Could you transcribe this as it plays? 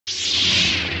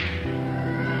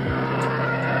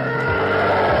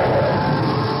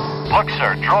books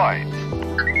are droids.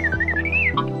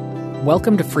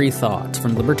 Welcome to Free Thoughts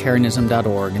from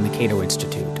Libertarianism.org and the Cato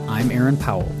Institute. I'm Aaron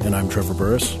Powell. And I'm Trevor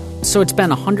Burrus. So it's been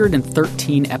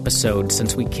 113 episodes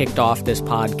since we kicked off this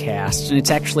podcast, and it's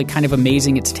actually kind of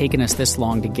amazing it's taken us this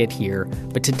long to get here.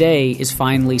 But today is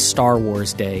finally Star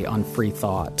Wars Day on Free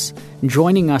Thoughts.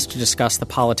 Joining us to discuss the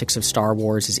politics of Star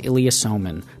Wars is Ilya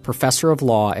Somin, professor of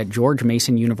law at George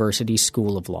Mason University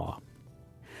School of Law.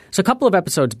 So a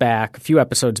few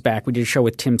episodes back, we did a show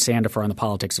with Tim Sandefur on the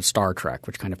politics of Star Trek,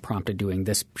 which kind of prompted doing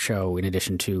this show in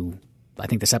addition to – I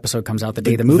think this episode comes out the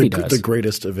day the movie does. The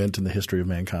greatest event in the history of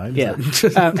mankind. Yeah.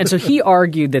 And so he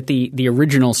argued that the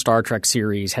original Star Trek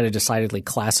series had a decidedly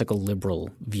classical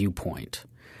liberal viewpoint,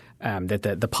 that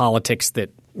the politics that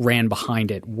ran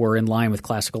behind it were in line with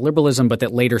classical liberalism, but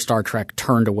that later Star Trek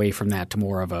turned away from that to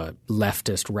more of a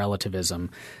leftist relativism.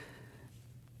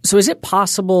 So is it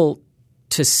possible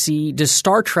to see – does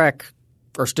Star Trek –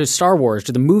 or does Star Wars,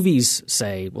 do the movies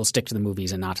say we'll stick to the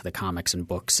movies and not to the comics and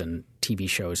books and TV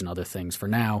shows and other things for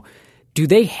now? Do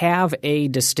they have a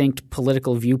distinct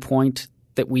political viewpoint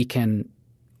that we can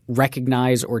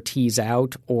recognize or tease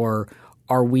out, or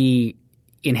are we,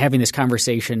 in having this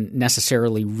conversation,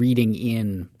 necessarily reading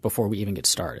in before we even get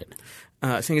started?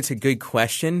 I think it's a good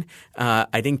question.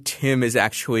 I think Tim is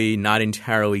actually not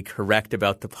entirely correct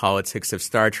about the politics of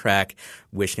Star Trek,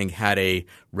 which I think had a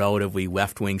relatively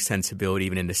left-wing sensibility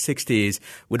even in the 60s.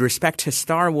 With respect to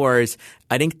Star Wars,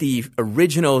 I think the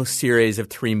original series of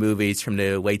 3 movies from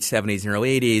the late 70s and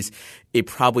early 80s, it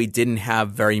probably didn't have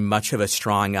very much of a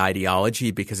strong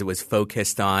ideology because it was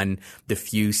focused on the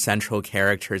few central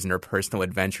characters and their personal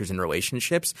adventures and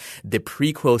relationships. The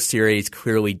prequel series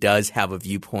clearly does have a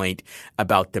viewpoint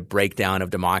about the breakdown of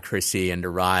democracy and the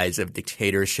rise of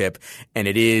dictatorship, and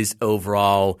it is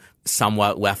overall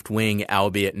somewhat left-wing,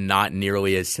 albeit not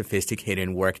nearly as sophisticated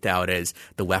and worked out as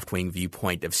the left-wing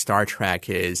viewpoint of Star Trek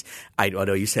is.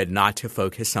 Although you said not to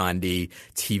focus on the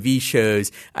TV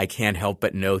shows, I can't help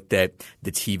but note that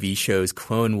the TV shows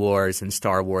Clone Wars and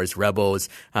Star Wars Rebels,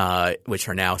 which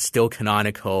are now still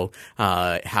canonical,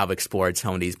 have explored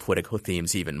some of these political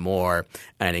themes even more,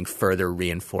 and I think further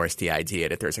reinforced the idea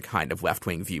that there's a kind of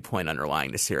left-wing viewpoint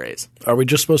underlying the series. Are we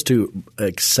just supposed to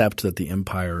accept that the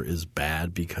Empire is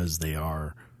bad because they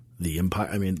are the empire?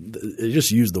 I mean, they just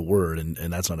use the word, and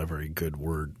that's not a very good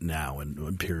word now, and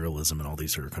imperialism and all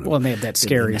these are kind of – well, and they have that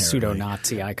scary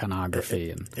pseudo-Nazi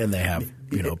iconography. And they have,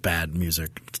 bad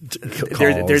music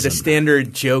There's a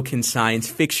standard joke in science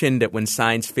fiction that when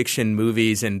science fiction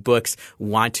movies and books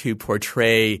want to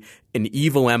portray an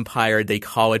evil empire, they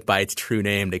call it by its true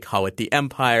name. They call it the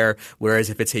Empire, whereas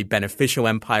if it's a beneficial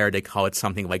empire, they call it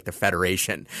something like the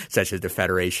Federation, such as the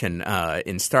Federation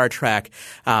in Star Trek.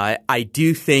 I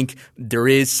do think there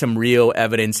is some real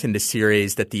evidence in the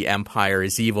series that the Empire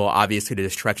is evil. Obviously, the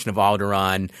destruction of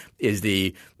Alderaan is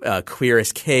the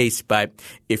clearest case, but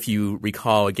if you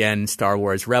recall again Star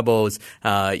Wars Rebels,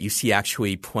 you see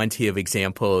actually plenty of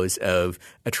examples of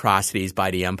atrocities by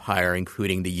the Empire,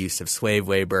 including the use of slave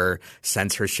labor,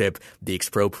 censorship, the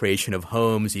expropriation of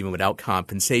homes even without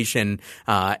compensation,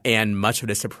 and much of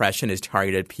the suppression is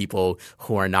targeted at people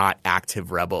who are not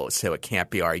active rebels. So it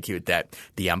can't be argued that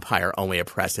the Empire only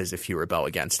oppresses if you rebel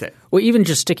against it. Well, even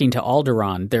just sticking to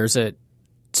Alderaan,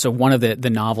 so one of the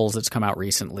novels that's come out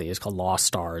recently is called Lost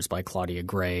Stars by Claudia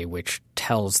Gray, which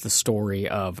tells the story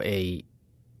of a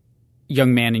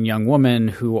young man and young woman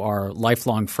who are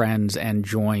lifelong friends and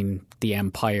join the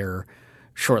Empire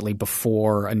shortly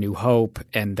before A New Hope,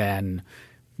 and then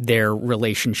their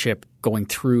relationship going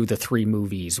through the 3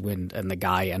 movies and the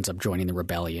guy ends up joining the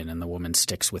rebellion and the woman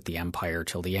sticks with the Empire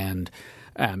till the end.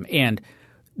 And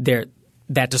that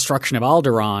destruction of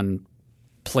Alderaan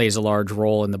plays a large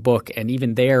role in the book. And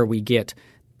even there we get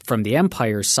from the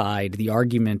Empire's side, the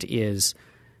argument is,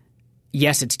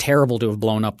 yes, it's terrible to have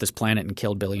blown up this planet and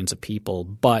killed billions of people,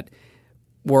 but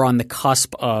we're on the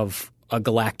cusp of a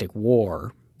galactic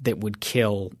war that would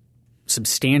kill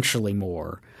substantially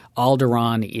more.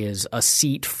 Alderaan is a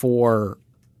seat for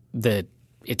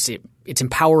it's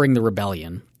empowering the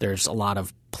rebellion. There's a lot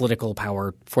of political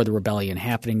power for the rebellion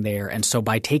happening there. And so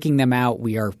by taking them out,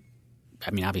 we are – I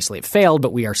mean, obviously it failed,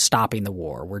 but we are stopping the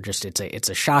war. We're just – it's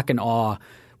a shock and awe.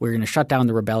 We're going to shut down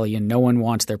the rebellion. No one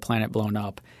wants their planet blown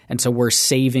up. And so we're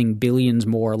saving billions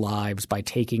more lives by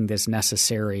taking this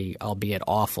necessary, albeit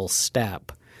awful,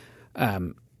 step.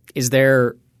 Is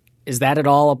that at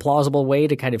all a plausible way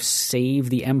to kind of save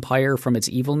the Empire from its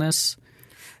evilness?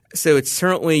 So it's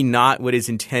certainly not what is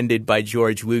intended by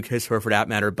George Lucas or, for that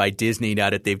matter, by Disney now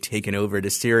that they've taken over the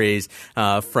series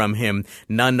from him.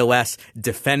 Nonetheless,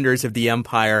 defenders of the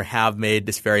empire have made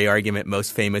this very argument,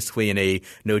 most famously in a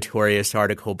notorious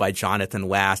article by Jonathan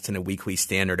Last in a Weekly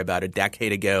Standard about a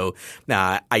decade ago.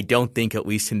 I don't think, at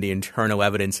least in the internal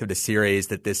evidence of the series,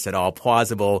 that this is at all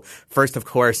plausible. First, of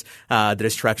course, the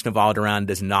destruction of Alderaan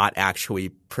does not actually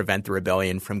prevent the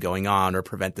rebellion from going on or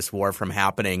prevent this war from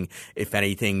happening. If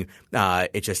anything,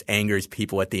 it just angers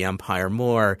people at the empire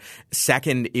more.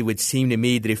 Second, it would seem to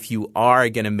me that if you are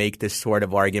going to make this sort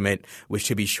of argument, which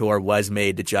to be sure was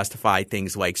made to justify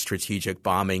things like strategic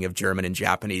bombing of German and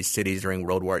Japanese cities during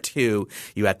World War II,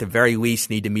 you at the very least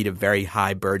need to meet a very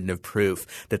high burden of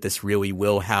proof that this really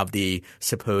will have the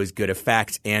supposed good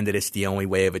effects and that it's the only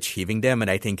way of achieving them. And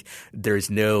I think there's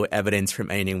no evidence from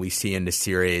anything we see in the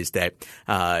series that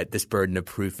this burden of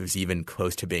proof is even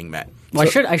close to being met. Well,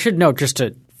 I should note, just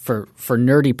for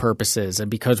nerdy purposes,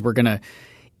 and because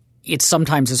it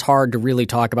sometimes is hard to really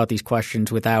talk about these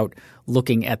questions without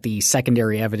looking at the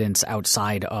secondary evidence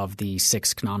outside of the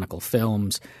 6 canonical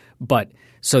films. But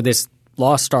so this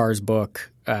Lost Stars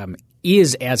book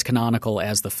is as canonical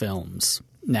as the films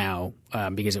now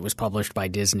because it was published by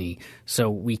Disney.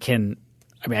 So we can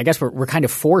 – I guess we're kind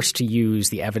of forced to use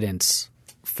the evidence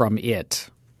from it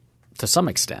to some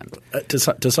extent. To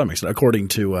some extent, according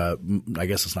to I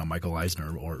guess it's not Michael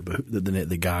Eisner or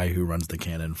the guy who runs the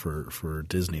canon for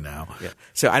Disney now. Yeah.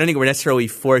 So I don't think we're necessarily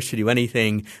forced to do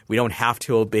anything. We don't have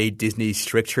to obey Disney's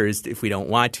strictures if we don't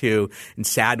want to. And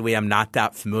sadly, I'm not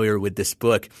that familiar with this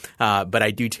book, but I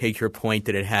do take your point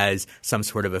that it has some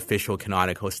sort of official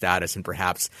canonical status, and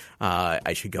perhaps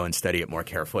I should go and study it more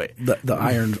carefully. The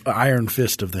iron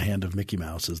fist of the hand of Mickey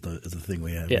Mouse is the thing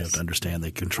we have to understand.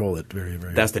 They control it very,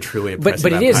 very. That's the truly but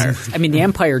it empire. is. The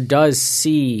empire does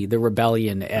see the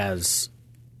rebellion as,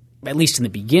 at least in the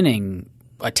beginning,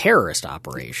 a terrorist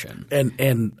operation.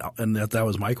 And that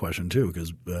was my question too,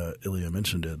 because Ilya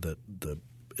mentioned it, that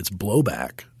it's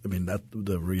blowback. That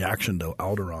the reaction to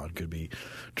Alderaan could be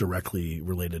directly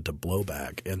related to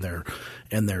blowback,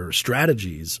 and their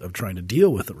strategies of trying to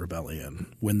deal with the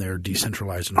rebellion when they're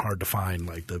decentralized and hard to find,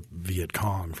 like the Viet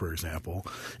Cong, for example,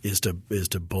 is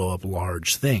to blow up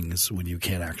large things when you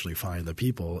can't actually find the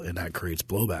people, and that creates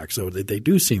blowback. So they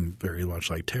do seem very much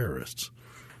like terrorists.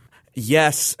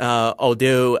 Yes,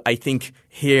 although I think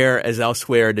here, as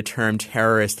elsewhere, the term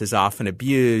terrorist is often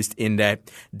abused in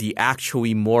that the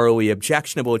actually morally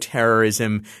objectionable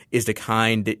terrorism is the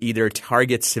kind that either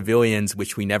targets civilians,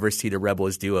 which we never see the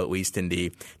rebels do, at least in the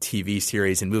TV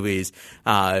series and movies,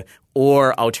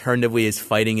 or alternatively is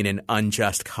fighting in an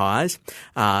unjust cause.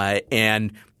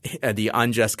 And the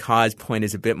unjust cause point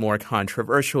is a bit more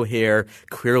controversial here.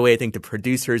 Clearly, I think the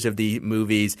producers of the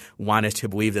movies want us to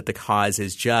believe that the cause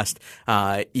is just.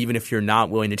 Even if you're not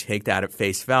willing to take that at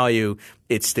face value,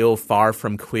 it's still far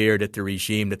from clear that the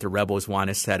regime that the rebels want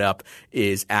to set up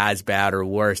is as bad or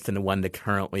worse than the one that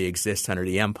currently exists under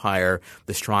the empire.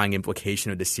 The strong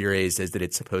implication of the series is that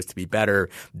it's supposed to be better,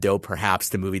 though perhaps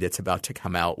the movie that's about to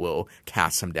come out will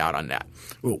cast some doubt on that.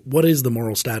 Well, what is the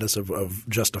moral status of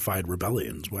justified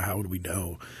rebellions? Well, how would we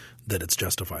know that it's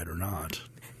justified or not?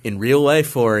 In real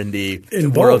life or in the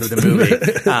world of the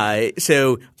movie?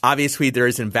 So obviously there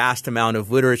is a vast amount of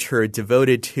literature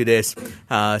devoted to this.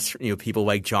 People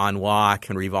like John Locke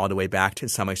and we've all the way back to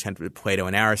some extent Plato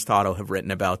and Aristotle have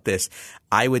written about this.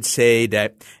 I would say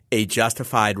that a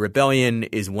justified rebellion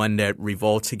is one that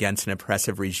revolts against an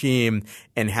oppressive regime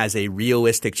and has a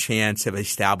realistic chance of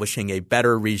establishing a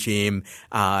better regime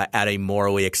at a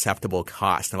morally acceptable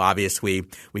cost. Now, obviously,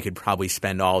 we could probably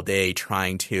spend all day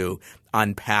trying to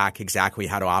unpack exactly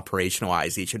how to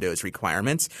operationalize each of those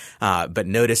requirements. But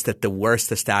notice that the worse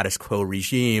the status quo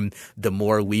regime, the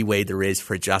more leeway there is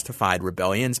for justified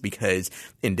rebellions, because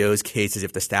in those cases,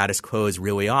 if the status quo is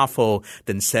really awful,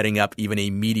 then setting up even a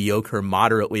mediocre,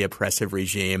 moderately oppressive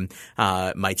regime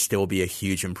might still be a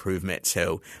huge improvement.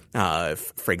 So,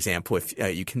 for example, if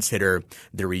you consider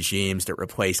the regimes that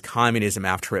replaced communism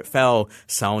after it fell,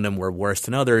 some of them were worse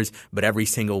than others, but every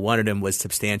single one of them was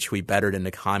substantially better than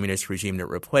the communist regime that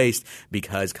replaced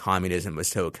because communism was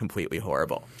so completely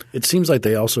horrible. It seems like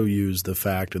they also use the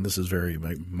fact, and this is very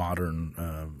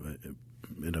modern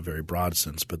in a very broad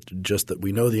sense, but just that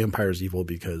we know the empire is evil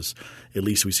because at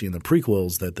least we see in the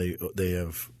prequels that they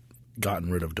have gotten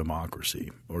rid of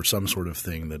democracy or some sort of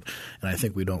thing that, and I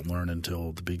think we don't learn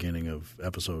until the beginning of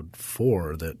episode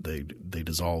 4 that they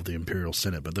dissolved the Imperial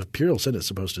Senate, but the Imperial Senate is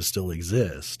supposed to still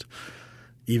exist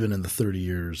even in the 30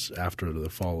 years after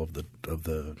the fall of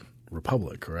the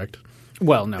republic, correct?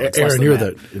 Well, no, it's Aaron, less than you're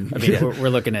that. I mean, we're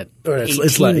looking at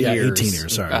 18 years. 18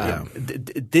 years. Sorry.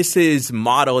 This is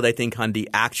modeled, I think, on the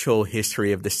actual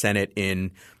history of the Senate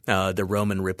in the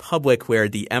Roman Republic, where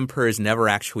the emperors never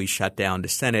actually shut down the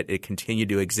Senate. It continued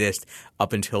to exist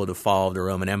up until the fall of the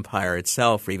Roman Empire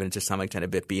itself, or even to some extent a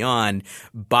bit beyond.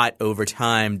 But over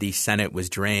time, the Senate was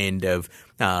drained of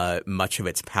much of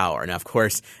its power. Now, of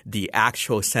course, the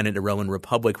actual Senate of the Roman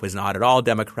Republic was not at all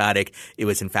democratic. It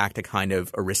was, in fact, a kind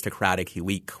of aristocratic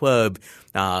elite club.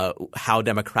 How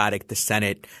democratic the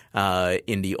Senate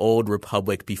in the old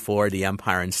Republic before the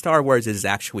Empire in Star Wars is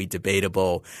actually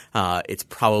debatable. It's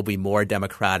probably more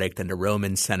democratic than the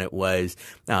Roman Senate was,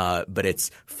 but it's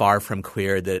far from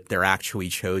clear that they're actually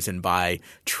chosen by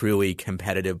truly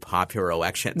competitive popular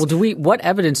elections. Well, what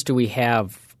evidence do we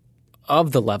have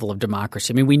of the level of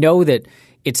democracy? I mean, we know that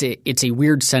it's a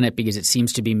weird Senate because it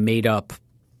seems to be made up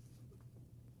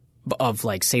of,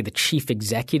 like, say, the chief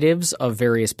executives of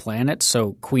various planets.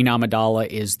 So Queen Amidala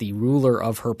is the ruler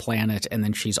of her planet, and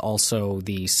then she's also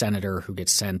the senator who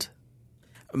gets sent.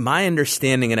 My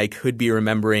understanding, and I could be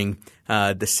remembering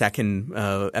the second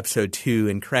episode 2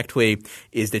 incorrectly,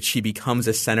 is that she becomes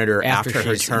a senator after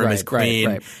her term as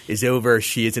queen is over.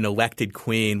 She is an elected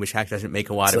queen, which actually doesn't make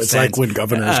a lot of sense. It's like when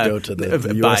governors go to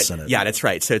the U.S. Senate. Yeah, that's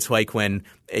right. So it's like when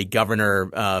a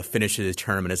governor finishes his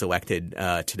term and is elected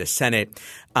to the Senate.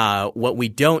 What we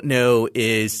don't know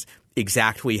is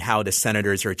exactly how the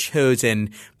senators are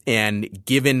chosen. And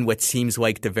given what seems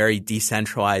like the very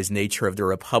decentralized nature of the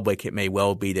republic, it may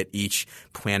well be that each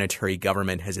planetary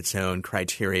government has its own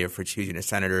criteria for choosing the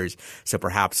senators. So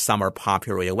perhaps some are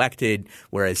popularly elected,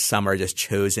 whereas some are just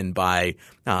chosen by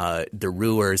the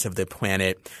rulers of the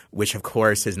planet, which of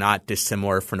course is not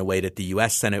dissimilar from the way that the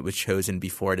U.S. Senate was chosen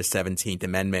before the 17th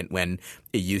Amendment, when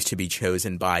it used to be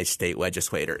chosen by state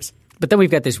legislators. But then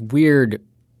we've got this weird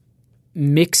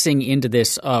mixing into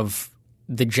this of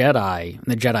the Jedi and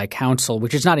the Jedi Council,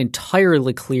 which is not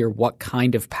entirely clear what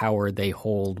kind of power they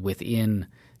hold within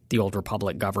the Old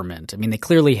Republic government. I mean, they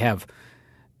clearly have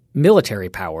military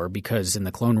power because in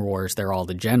the Clone Wars they're all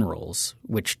the generals,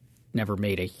 which never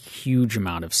made a huge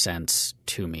amount of sense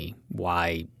to me.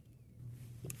 Why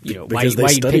you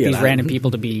pick these random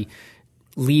people to be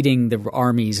leading the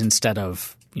armies instead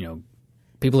of,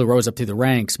 people who rose up through the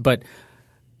ranks. But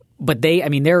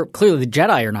they're clearly, the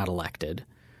Jedi are not elected.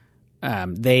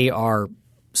 They are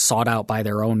sought out by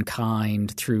their own kind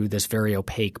through this very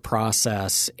opaque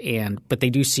process, but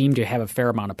they do seem to have a fair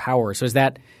amount of power. So is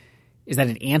that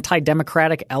an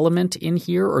anti-democratic element in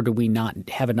here, or do we not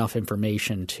have enough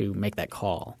information to make that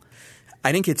call?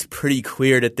 I think it's pretty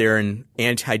clear that they're an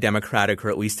anti-democratic,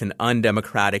 or at least an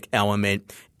undemocratic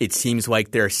element. It seems like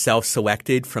they're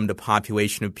self-selected from the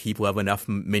population of people who have enough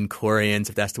midichlorians,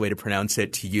 if that's the way to pronounce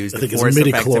it, to use the Force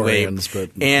effectively.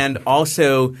 And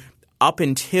also, up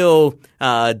until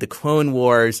the Clone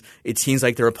Wars, it seems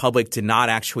like the Republic did not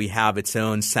actually have its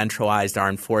own centralized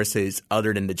armed forces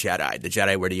other than the Jedi. The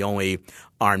Jedi were the only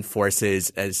armed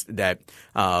forces that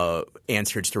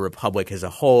answered to the Republic as a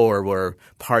whole, or were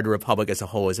part of the Republic as a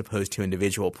whole, as opposed to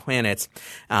individual planets.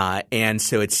 And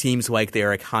so it seems like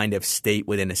they're a kind of state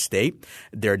within a state.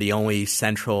 They're the only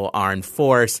central armed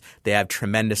force. They have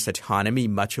tremendous autonomy.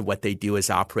 Much of what they do is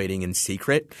operating in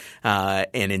secret.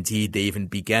 And indeed, they even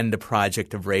began the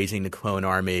project of raising the clone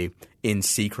army in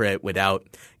secret without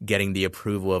getting the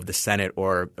approval of the Senate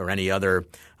or any other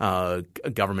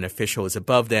government officials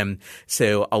above them.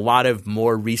 So a lot of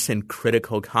more recent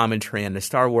critical commentary on the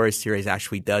Star Wars series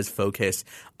actually does focus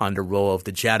on the role of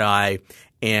the Jedi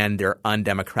and their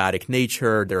undemocratic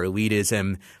nature, their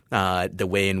elitism, the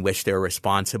way in which they're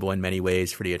responsible in many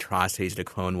ways for the atrocities of the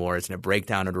Clone Wars and a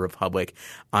breakdown of the Republic.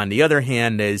 On the other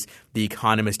hand, as the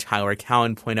economist Tyler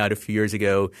Cowen pointed out a few years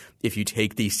ago, if you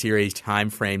take these series time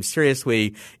frames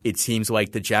seriously, it seems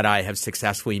like the Jedi have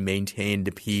successfully maintained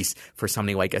the peace for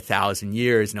something like 1,000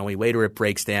 years, and only later it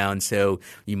breaks down. So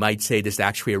you might say this is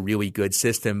actually a really good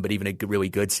system, but even a really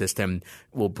good system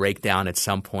will break down at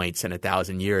some points, and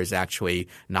 1,000 years is actually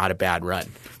not a bad run.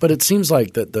 But it seems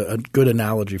like that a good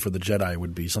analogy for the Jedi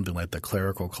would be something like the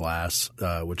clerical class,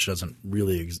 which doesn't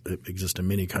really exist in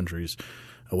many countries,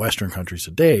 Western countries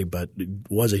today, but it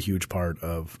was a huge part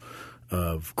of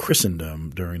of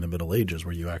Christendom during the Middle Ages,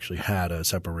 where you actually had a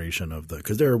separation of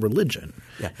because they're a religion,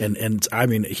 and I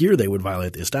mean here they would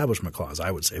violate the Establishment Clause, I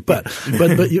would say, but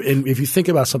and if you think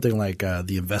about something like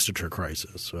the investiture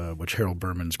crisis, which Harold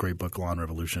Berman's great book Law and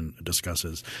Revolution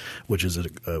discusses, which is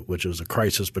a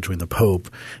crisis between the Pope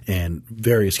and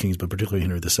various kings, but particularly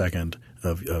Henry II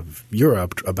of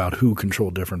Europe, about who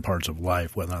controlled different parts of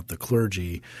life, whether or not the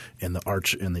clergy and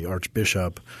the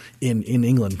archbishop in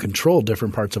England controlled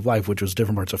different parts of life, which was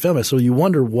different parts of family. So you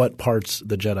wonder what parts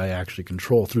the Jedi actually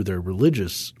control through their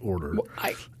religious order.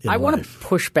 Well, I want to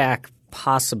push back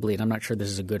possibly, and I'm not sure this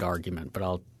is a good argument, but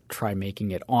I'll try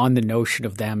making it on the notion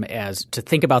of them to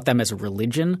think about them as a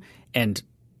religion, and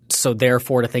so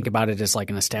therefore to think about it as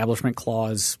like an Establishment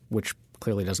Clause, which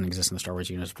clearly doesn't exist in the Star Wars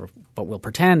universe, but we'll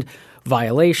pretend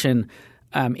violation,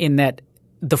 in that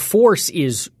the Force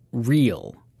is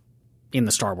real in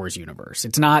the Star Wars universe.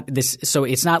 It's not this. So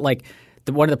it's not like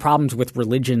one of the problems with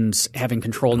religions having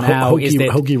control now is that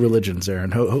hokey religions,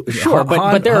 Aaron. Sure,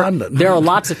 but there are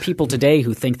lots of people today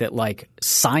who think that like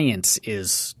science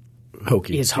is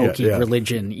hokey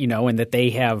religion, and that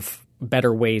they have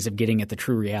better ways of getting at the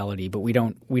true reality, but we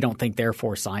don't think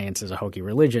therefore science is a hokey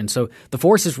religion. So the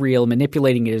Force is real,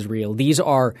 manipulating it is real. These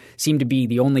seem to be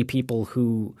the only people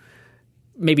who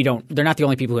they're not the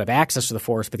only people who have access to the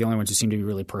Force, but the only ones who seem to be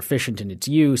really proficient in its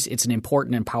use. It's an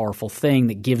important and powerful thing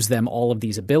that gives them all of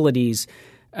these abilities.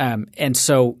 And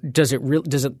so does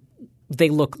they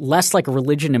look less like a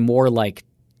religion and more like,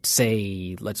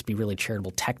 say, let's be really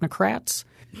charitable, technocrats?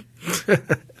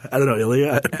 I don't know,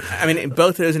 Ilya. I mean,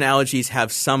 both of those analogies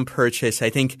have some purchase. I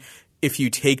think if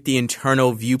you take the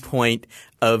internal viewpoint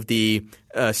of the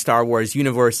Star Wars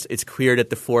universe, it's clear that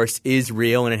the Force is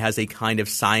real and it has a kind of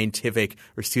scientific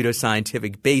or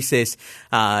pseudoscientific basis.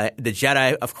 The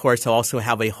Jedi, of course, also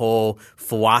have a whole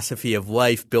philosophy of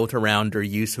life built around their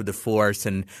use of the Force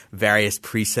and various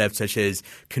precepts such as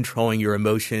controlling your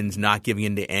emotions, not giving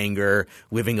in to anger,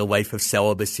 living a life of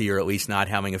celibacy or at least not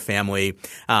having a family,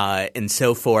 and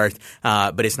so forth.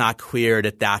 But it's not clear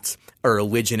that that's a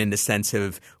religion in the sense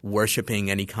of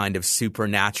worshiping any kind of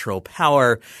supernatural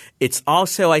power. It's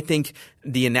also, I think,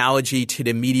 the analogy to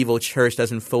the medieval church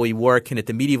doesn't fully work, and that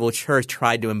the medieval church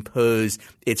tried to impose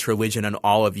its religion on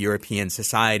all of European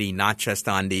society, not just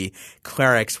on the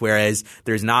clerics, whereas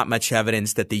there's not much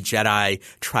evidence that the Jedi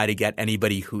try to get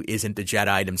anybody who isn't the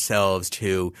Jedi themselves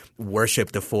to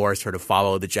worship the Force or to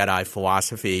follow the Jedi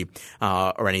philosophy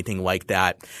or anything like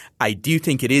that. I do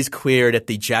think it is clear that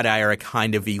the Jedi are a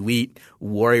kind of elite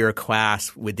warrior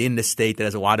class within the state that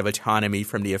has a lot of autonomy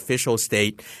from the official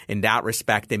state. In that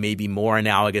respect, they may be more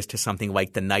analogous to something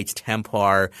like the Knights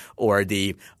Templar or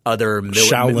the other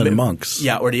Shaolin monks.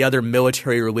 Yeah, or the other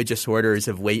military religious orders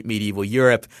of late medieval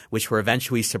Europe, which were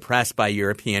eventually suppressed by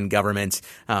European governments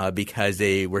because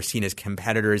they were seen as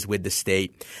competitors with the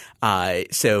state.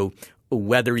 So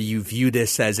whether you view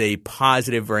this as a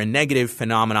positive or a negative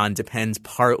phenomenon depends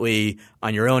partly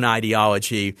on your own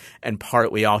ideology and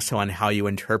partly also on how you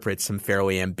interpret some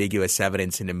fairly ambiguous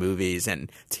evidence in the movies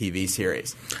and TV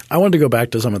series. I wanted to go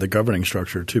back to some of the governing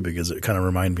structure too, because it kind of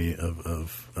reminded me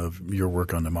of your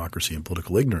work on democracy and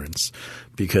political ignorance.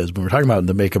 Because when we're talking about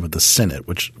the makeup of the Senate,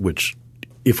 which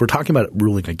if we're talking about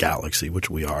ruling a galaxy, which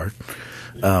we are,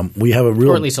 we have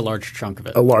or at least a large chunk of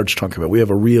it. A large chunk of it. We have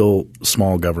a real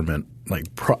small government.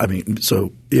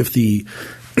 So if the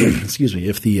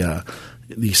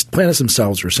these planets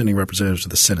themselves are sending representatives to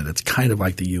the Senate, it's kind of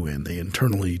like the UN. They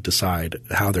internally decide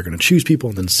how they're going to choose people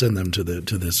and then send them to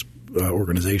this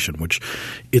organization, which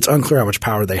it's unclear how much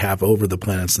power they have over the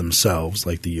planets themselves,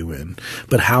 like the UN,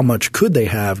 but how much could they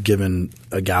have given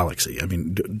a galaxy? I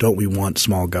mean, don't we want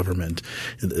small government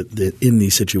in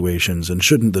these situations? And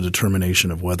shouldn't the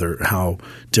determination of how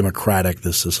democratic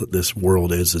this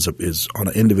world is on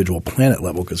an individual planet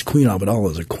level? Because Queen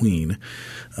Amidala is a queen.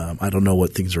 I don't know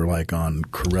what things are like on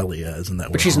Corellia, isn't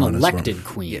that? But she's an elected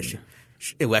queen. Yeah,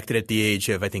 elected at the age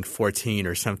of, I think, 14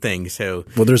 or something. So,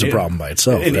 well, there's a problem by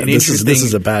itself. This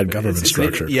is a bad government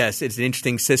structure. Yes, it's an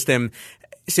interesting system.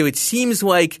 So it seems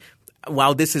like,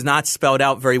 while this is not spelled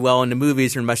out very well in the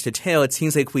movies or in much detail, it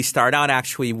seems like we start out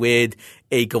actually with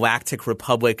a galactic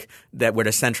republic where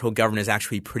the central government is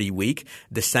actually pretty weak.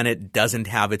 The Senate doesn't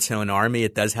have its own army.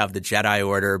 It does have the Jedi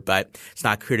Order, but it's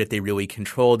not clear that they really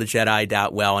control the Jedi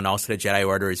that well. And also the Jedi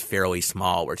Order is fairly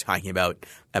small. We're talking about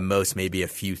at most maybe a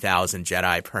few thousand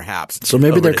Jedi perhaps. So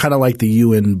maybe they're kind of like the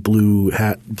UN blue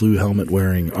helmet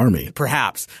wearing army.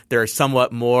 Perhaps. They're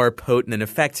somewhat more potent and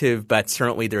effective, but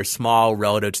certainly they're small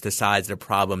relative to the size of the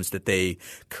problems that they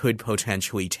could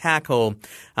potentially tackle.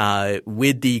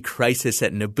 With the crisis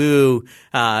course, at Naboo,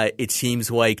 it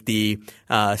seems like the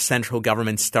central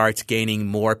government starts gaining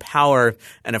more power.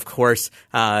 And of course,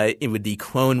 with the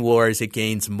Clone Wars, it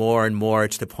gains more and more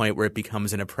to the point where it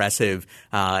becomes an oppressive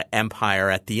empire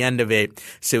at the end of it.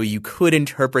 So you could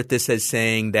interpret this as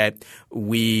saying that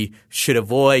we should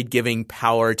avoid giving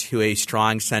power to a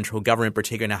strong central government,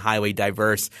 particularly in a highly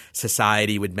diverse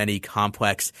society with many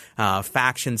complex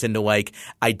factions and the like.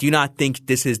 I do not think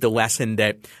this is the lesson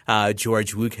that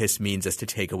George Lucas means us to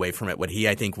take away from it. What he,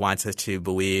 I think, wants us to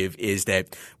believe is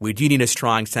that we do need a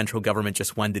strong central government,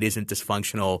 just one that isn't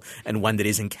dysfunctional and one that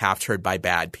isn't captured by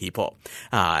bad people.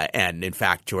 And in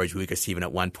fact, George Lucas even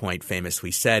at one point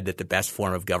famously said that the best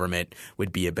form of government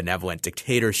would be a benevolent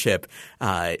dictatorship.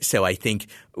 So I think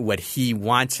what he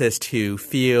wants us to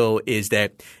feel is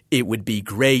that it would be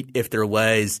great if there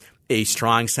was a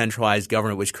strong centralized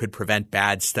government which could prevent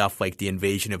bad stuff like the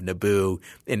invasion of Naboo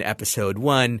in Episode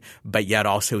 1, but yet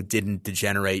also didn't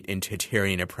degenerate into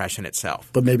tyranny and oppression itself.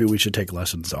 But maybe we should take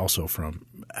lessons also from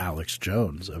Alex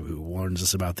Jones, who warns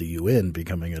us about the UN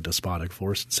becoming a despotic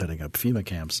force and setting up FEMA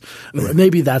camps.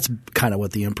 Maybe that's kind of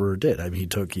what the emperor did. I mean,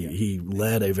 he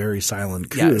led a very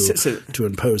silent coup to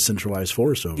impose centralized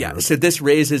force over. Yeah. So this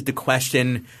raises the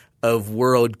question of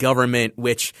world government,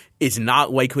 which is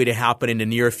not likely to happen in the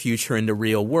near future in the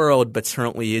real world, but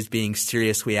certainly is being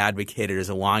seriously advocated as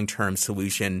a long-term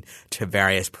solution to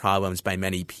various problems by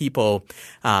many people.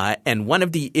 And one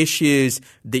of the issues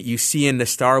that you see in the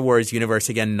Star Wars universe,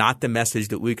 again, not the message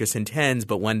that Lucas intends,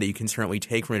 but one that you can certainly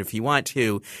take from it if you want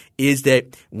to, is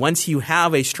that once you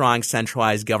have a strong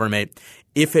centralized government,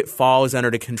 if it falls under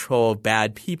the control of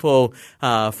bad people,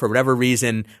 for whatever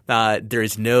reason, there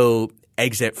is no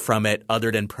exit from it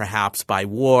other than perhaps by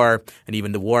war, and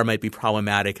even the war might be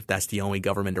problematic if that's the only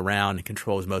government around and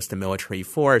controls most of the military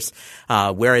force.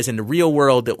 Whereas in the real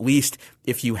world, at least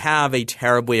if you have a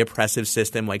terribly oppressive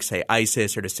system like, say,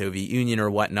 ISIS or the Soviet Union or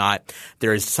whatnot,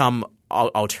 there is some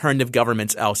alternative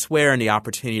governments elsewhere and the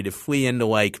opportunity to flee and the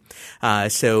like.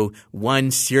 So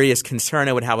one serious concern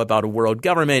I would have about a world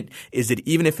government is that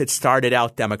even if it started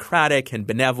out democratic and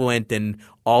benevolent and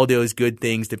all those good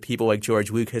things that people like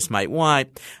George Lucas might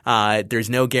want, there's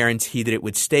no guarantee that it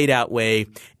would stay that way.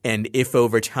 And if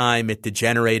over time it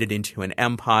degenerated into an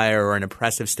empire or an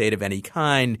oppressive state of any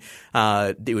kind,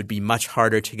 it would be much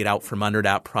harder to get out from under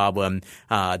that problem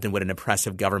than what an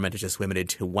oppressive government is just limited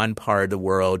to one part of the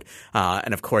world.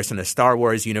 And of course, in the Star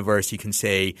Wars universe, you can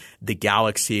say the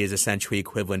galaxy is essentially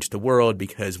equivalent to the world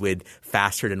because with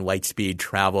faster than light speed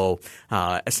travel,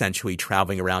 essentially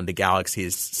traveling around the galaxy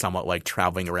is somewhat like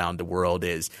traveling around the world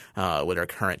is with our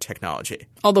current technology.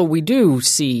 Although we do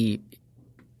see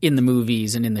in the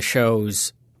movies and in the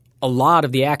shows, a lot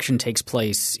of the action takes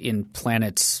place in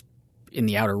planets in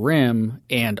the Outer Rim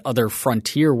and other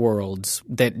frontier worlds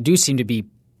that do seem to be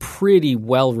pretty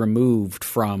well removed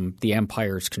from the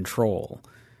Empire's control.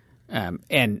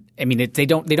 And I mean, they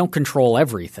don't control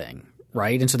everything,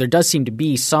 right? And so there does seem to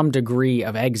be some degree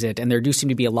of exit, and there do seem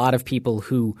to be a lot of people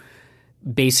who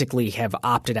basically have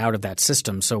opted out of that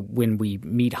system. So when we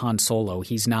meet Han Solo,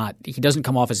 he doesn't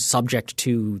come off as subject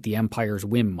to the Empire's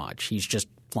whim much. He's just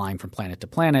flying from planet to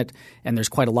planet, and there's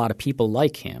quite a lot of people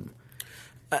like him.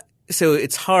 So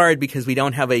it's hard because we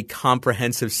don't have a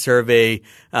comprehensive survey,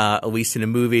 at least in the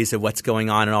movies, of what's going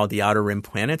on in all the Outer Rim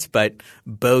planets, but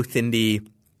both in the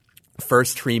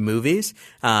first three movies,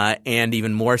 and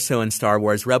even more so in Star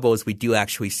Wars Rebels, we do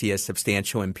actually see a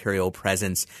substantial Imperial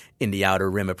presence in the Outer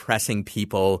Rim oppressing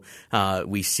people.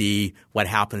 We see what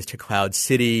happens to Cloud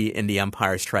City in The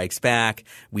Empire Strikes Back.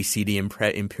 We see the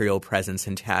Imperial presence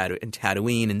in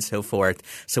Tatooine and so forth.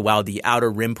 So while the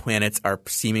Outer Rim planets are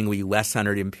seemingly less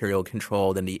under the Imperial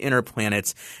control than the inner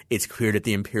planets, it's clear that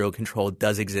the Imperial control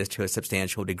does exist to a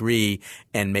substantial degree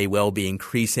and may well be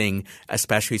increasing,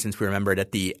 especially since we remember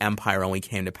that the Empire only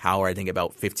came to power, I think,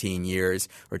 about 15 years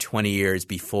or 20 years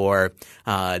before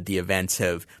the events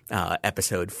of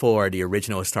Episode 4, the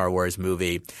original Star Wars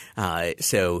movie.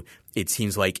 So it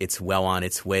seems like it's well on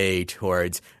its way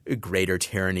towards greater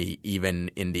tyranny even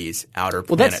in these outer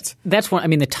planets. That's one. I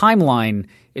mean, the timeline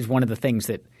is one of the things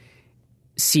that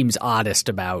seems oddest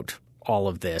about all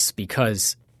of this,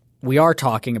 because we are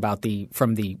talking about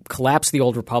from the collapse of the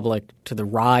Old Republic to the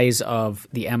rise of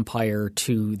the Empire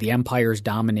to the Empire's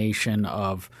domination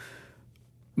of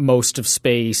most of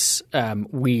space.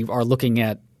 We are looking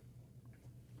at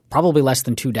probably less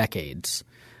than 2 decades,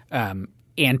 and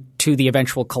to the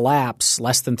eventual collapse,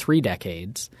 less than 3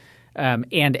 decades.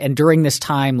 And during this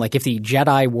time, like if the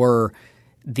Jedi were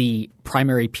the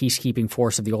primary peacekeeping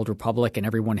force of the Old Republic and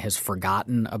everyone has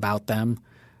forgotten about them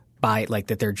by like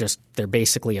that they're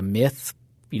basically a myth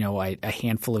a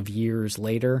handful of years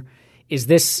later. Is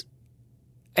this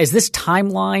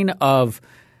timeline of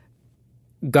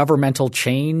governmental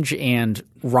change and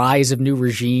rise of new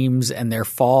regimes and their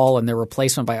fall and their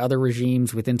replacement by other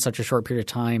regimes within such a short period of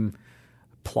time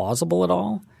plausible at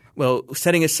all? Well,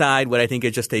 setting aside what I think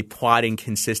is just a plot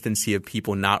inconsistency of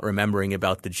people not remembering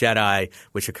about the Jedi,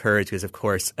 which occurs because, of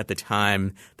course, at the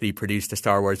time that he produced the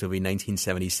Star Wars movie in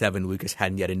 1977, Lucas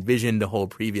hadn't yet envisioned the whole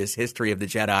previous history of the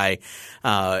Jedi.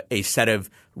 A set of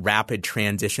rapid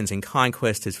transitions and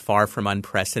conquest is far from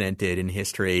unprecedented in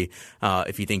history.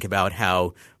 If you think about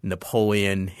how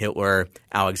Napoleon, Hitler,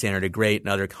 Alexander the Great, and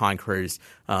other conquerors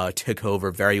took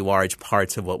over very large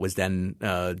parts of what was then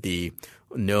the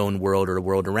known world or the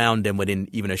world around them within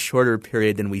even a shorter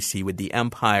period than we see with the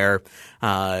empire.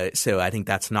 So I think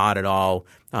that's not at all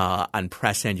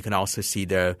unprecedented. You can also see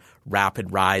the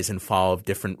rapid rise and fall of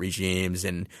different regimes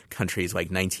in countries like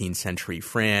 19th century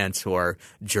France or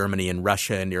Germany and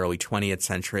Russia in the early 20th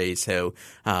century. So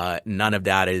none of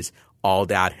that is all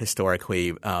that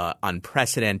historically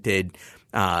unprecedented.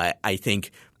 I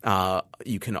think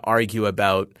you can argue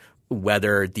about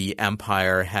whether the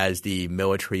empire has the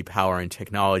military power and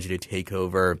technology to take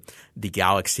over the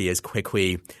galaxy as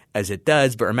quickly as it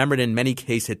does. But remember, in many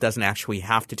cases, it doesn't actually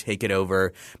have to take it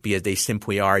over because they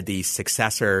simply are the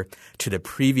successor to the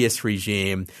previous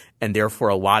regime. And therefore,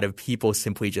 a lot of people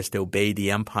simply just obey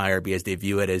the empire because they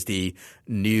view it as the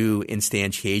new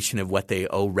instantiation of what they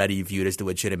already viewed as the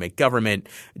legitimate government,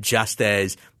 just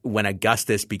as when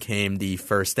Augustus became the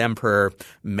first emperor,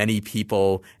 many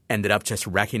people ended up just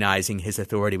recognizing his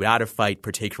authority without a fight,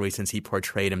 particularly since he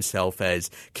portrayed himself as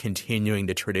continuing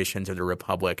the traditions of the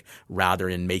Republic rather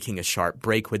than making a sharp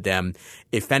break with them.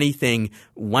 If anything,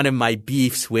 one of my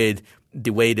beefs with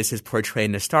the way this is portrayed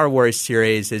in the Star Wars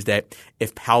series is that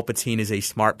if Palpatine is a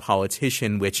smart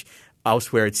politician, which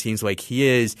elsewhere it seems like he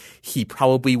is, he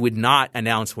probably would not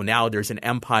announce, well, now there's an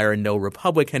empire and no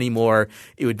republic anymore.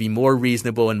 It would be more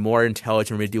reasonable and more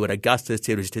intelligent to do what Augustus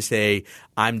did, was to say,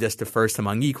 I'm just the first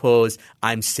among equals.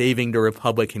 I'm saving the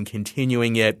republic and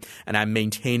continuing it, and I'm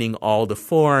maintaining all the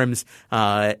forms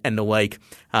and the like.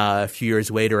 A few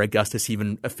years later, Augustus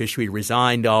even officially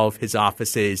resigned all of his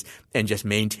offices and just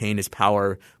maintained his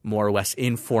power more or less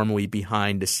informally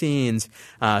behind the scenes.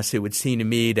 So it would seem to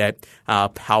me that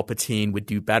Palpatine would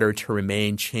do better to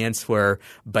remain chancellor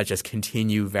but just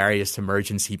continue various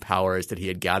emergency powers that he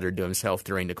had gathered to himself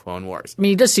during the Clone Wars. I mean,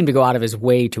 he does seem to go out of his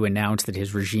way to announce that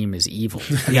his regime is evil.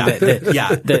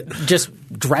 Just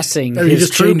dressing his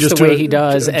troops the way he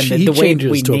does, and the way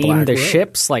we name the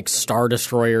ships, like Star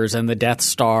Destroyers and the Death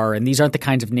Star, and these aren't the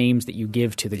kinds of names that you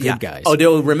give to the good guys.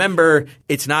 Although, remember,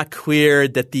 it's not clear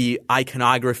that the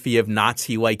iconography of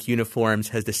Nazi-like uniforms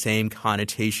has the same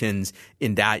connotations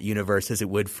in that universe as it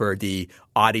would for the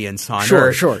audience on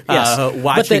Earth. Sure, yes.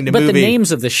 Watching the movie. But the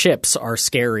names of the ships are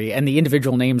scary, and the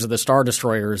individual names of the Star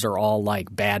Destroyers are all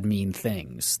like bad, mean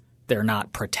things. They're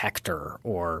not Protector,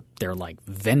 or they're like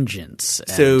Vengeance.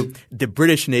 So the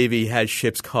British Navy has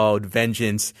ships called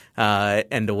Vengeance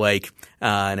and the like.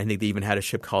 And I think they even had a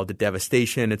ship called the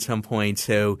Devastation at some point.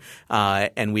 So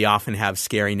and we often have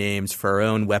scary names for our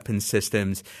own weapon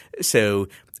systems. So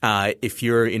if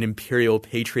you're an imperial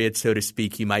patriot, so to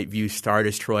speak, you might view Star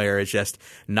Destroyer as just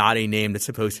not a name that's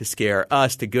supposed to scare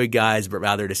us, the good guys, but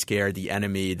rather to scare the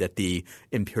enemy that the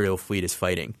imperial fleet is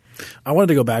fighting. I wanted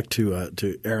to go back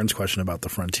to Aaron's question about the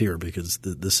frontier, because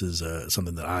this is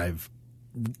something that I've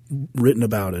written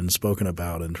about and spoken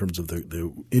about in terms of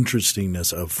the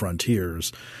interestingness of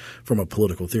frontiers from a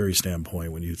political theory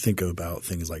standpoint. When you think about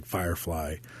things like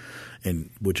Firefly,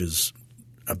 and which is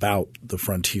about the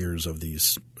frontiers of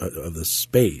these of the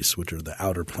space, which are the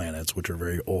outer planets, which are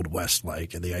very Old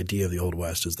West-like, and the idea of the Old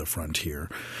West is the frontier.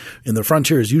 And the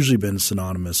frontier has usually been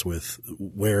synonymous with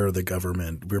where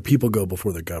people go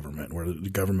before the government, where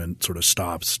the government sort of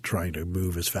stops trying to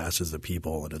move as fast as the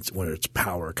people, and it's where its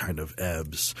power kind of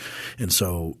ebbs. And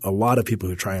so a lot of people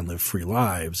who try and live free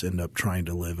lives end up trying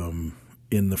to live them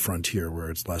in the frontier, where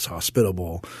it's less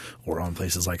hospitable, or on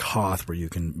places like Hoth where you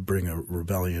can bring a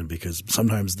rebellion, because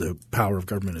sometimes the power of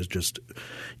government is just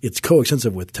 – it's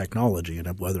coextensive with technology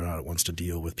and whether or not it wants to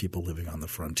deal with people living on the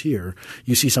frontier.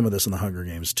 You see some of this in the Hunger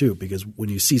Games too, because when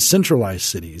you see centralized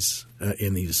cities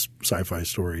in these sci-fi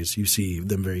stories, you see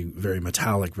them very, very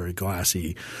metallic, very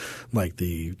glassy, like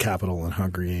the Capitol in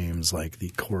Hunger Games, like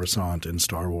the Coruscant in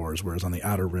Star Wars, whereas on the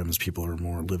outer rims people are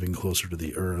more living closer to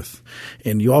the earth.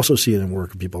 And you also see it in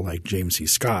work of people like James C.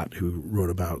 Scott, who wrote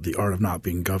about the art of not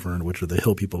being governed, which are the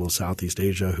hill people of Southeast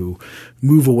Asia who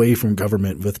move away from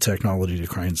government with technology to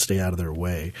try and stay out of their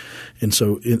way. And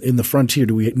so in the frontier,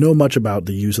 do we know much about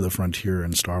the use of the frontier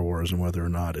in Star Wars and whether or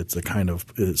not it's a kind of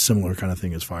similar kind of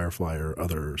thing as Firefly or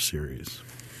other series?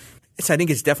 So I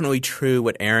think it's definitely true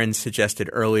what Aaron suggested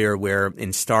earlier, where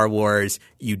in Star Wars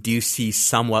you do see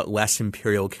somewhat less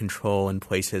imperial control in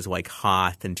places like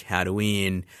Hoth and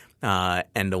Tatooine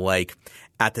and the like.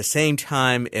 At the same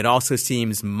time, it also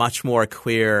seems much more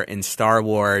clear in Star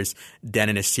Wars than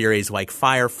in a series like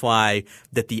Firefly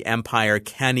that the Empire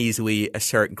can easily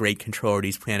assert great control of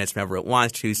these planets whenever it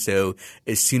wants to. So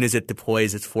as soon as it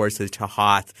deploys its forces to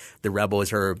Hoth, the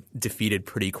rebels are defeated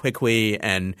pretty quickly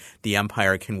and the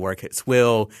Empire can work its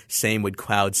will. Same with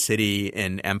Cloud City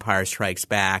in Empire Strikes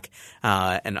Back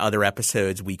and other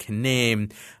episodes we can name.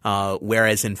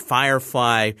 Whereas in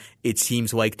Firefly, it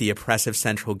seems like the oppressive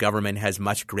central government has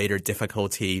much greater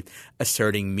difficulty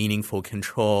asserting meaningful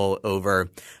control over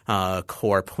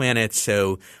core planets.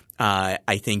 So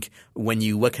I think when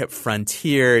you look at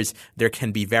frontiers, there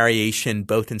can be variation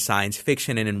both in science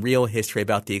fiction and in real history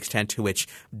about the extent to which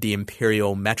the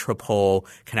imperial metropole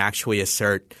can actually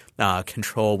assert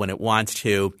control when it wants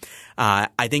to.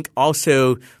 I think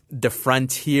also the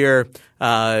frontier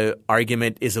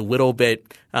argument is a little bit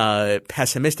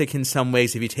pessimistic in some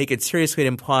ways. If you take it seriously, it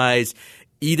implies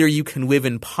either you can live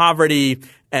in poverty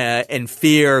and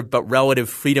fear but relative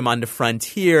freedom on the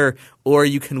frontier, or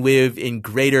you can live in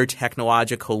greater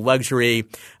technological luxury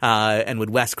and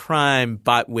with less crime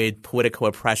but with political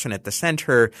oppression at the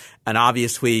center. And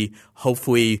obviously,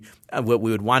 hopefully, what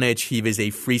we would want to achieve is a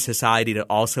free society that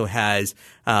also has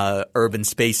urban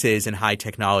spaces and high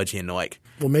technology and the like.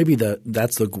 Well, maybe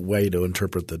that's the way to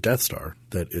interpret the Death Star,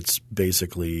 that it's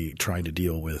basically trying to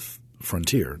deal with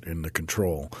frontier and the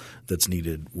control that's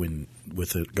needed when with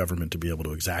the government to be able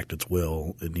to exact its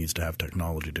will. It needs to have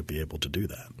technology to be able to do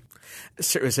that.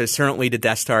 So certainly the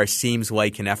Death Star seems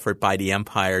like an effort by the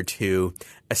Empire to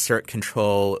assert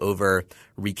control over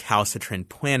recalcitrant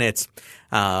planets.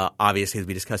 Obviously, as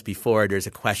we discussed before, there's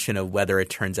a question of whether it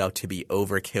turns out to be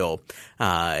overkill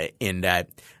in that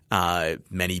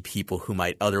many people who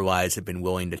might otherwise have been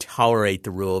willing to tolerate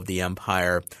the rule of the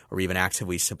Empire or even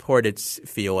actively support it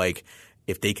feel like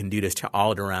if they can do this to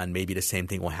Alderaan, maybe the same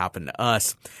thing will happen to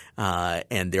us.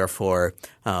 And therefore,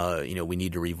 we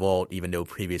need to revolt, even though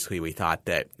previously we thought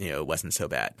that, it wasn't so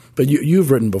bad. But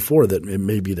you've written before that it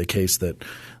may be the case that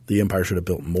the Empire should have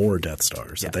built more Death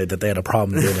Stars, that they had a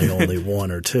problem building only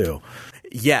one or two.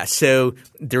 Yeah, so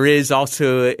there is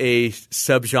also a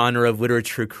subgenre of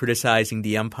literature criticizing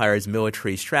the Empire's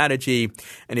military strategy.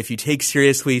 And if you take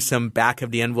seriously some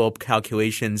back-of-the-envelope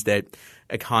calculations that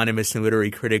economists and literary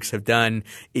critics have done,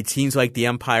 it seems like the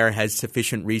Empire has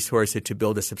sufficient resources to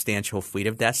build a substantial fleet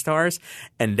of Death Stars,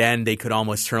 and then they could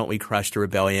almost certainly crush the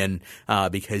rebellion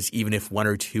because even if one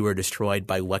or two are destroyed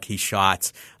by lucky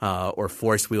shots or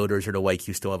force wielders or the like,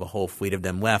 you still have a whole fleet of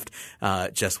them left,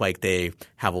 just like they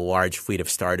have a large fleet of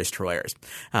Star Destroyers.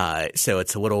 So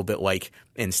it's a little bit like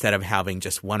instead of having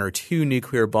just one or two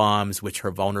nuclear bombs, which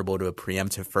are vulnerable to a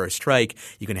preemptive first strike,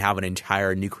 you can have an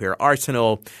entire nuclear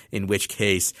arsenal, in which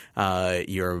case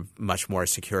you're much more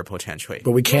secure potentially.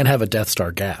 But we can't have a Death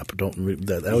Star gap.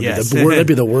 That'd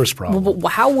be the worst problem. Well, but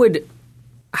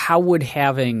how would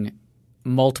having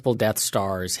multiple Death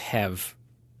Stars have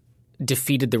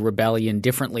defeated the rebellion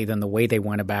differently than the way they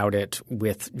went about it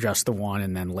with just the one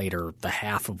and then later the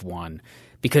half of one?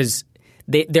 Because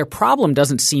their problem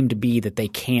doesn't seem to be that they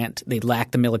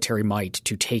lack the military might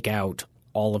to take out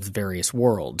all of the various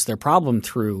worlds. Their problem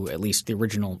through at least the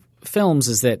original films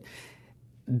is that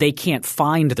they can't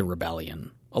find the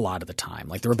rebellion a lot of the time.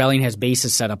 Like the rebellion has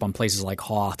bases set up on places like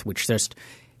Hoth, which just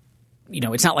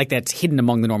it's not like that's hidden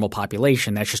among the normal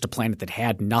population. That's just a planet that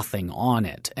had nothing on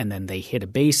it, and then they hit a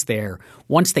base there.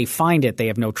 Once they find it, they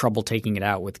have no trouble taking it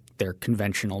out with their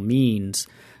conventional means.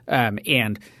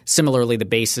 And similarly, the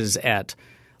bases at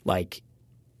like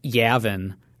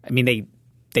Yavin, I mean,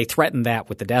 they threatened that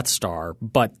with the Death Star,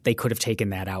 but they could have taken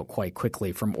that out quite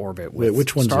quickly from orbit with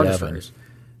which one's Star Yavin? Destroyers.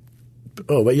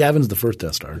 Oh, but Yavin's the first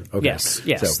Death Star. Okay. Yes,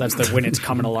 so, that's when it's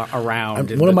coming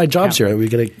around. One of my jobs here, we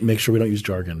got to make sure we don't use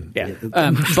jargon.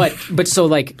 Yeah, but so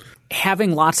like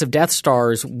having lots of Death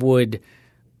Stars would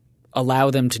allow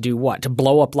them to do what? To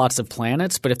blow up lots of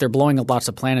planets? But if they're blowing up lots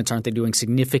of planets, aren't they doing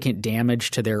significant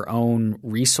damage to their own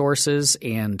resources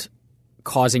and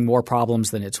causing more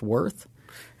problems than it's worth?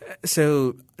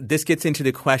 So this gets into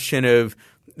the question of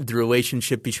the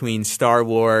relationship between Star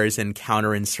Wars and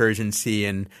counterinsurgency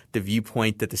and the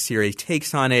viewpoint that the series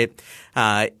takes on it.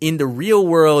 In the real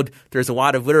world, there's a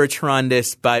lot of literature on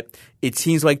this, but it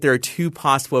seems like there are two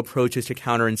possible approaches to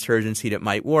counterinsurgency that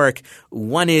might work.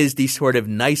 One is the sort of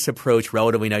nice approach,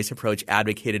 relatively nice approach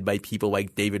advocated by people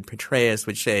like David Petraeus,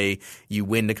 which say you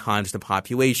win the cons of the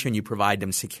population, you provide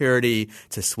them security.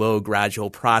 It's a slow,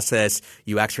 gradual process.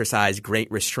 You exercise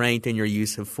great restraint in your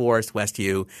use of force lest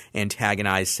you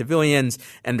antagonize civilians.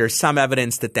 And there's some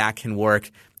evidence that that can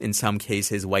work in some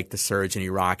cases, like the surge in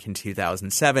Iraq in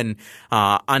 2007.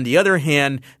 On the other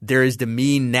hand, there is the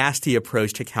mean, nasty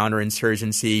approach to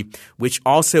counterinsurgency, which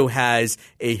also has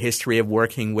a history of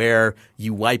working where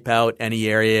you wipe out any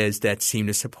areas that seem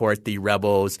to support the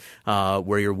rebels,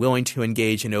 where you're willing to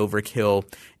engage in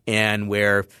overkill, and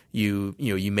where you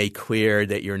make clear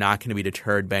that you're not going to be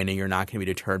deterred by anything, you're not going to be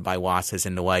deterred by losses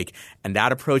and the like. And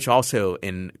that approach also,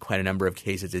 in quite a number of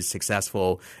cases, is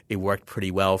successful. It worked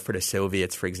pretty well for the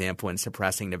Soviets, for example, in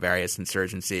suppressing the various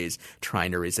insurgencies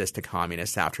trying to resist the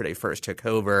communists after they first took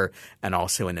over, and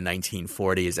also in the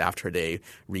 1940s after they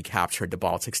recaptured the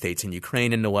Baltic states and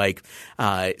Ukraine and the like.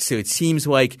 So it seems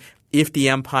like if the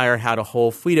Empire had a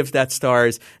whole fleet of Death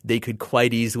Stars, they could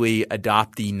quite easily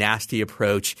adopt the nasty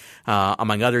approach.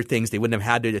 Among other things, they wouldn't have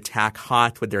had to attack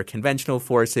Hoth with their conventional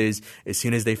forces. As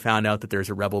soon as they found out that there's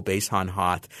a rebel base on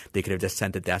Hoth, they could have just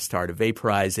sent the Death Star to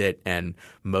vaporize it, and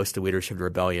most of the leadership of the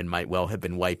rebellion might well have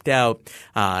been wiped out.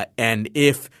 And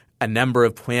if a number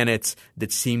of planets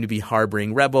that seem to be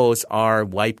harboring rebels are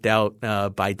wiped out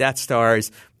by Death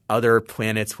Stars, other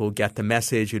planets will get the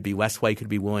message. It would be less likely to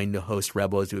be willing to host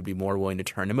rebels. It would be more willing to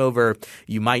turn them over.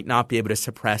 You might not be able to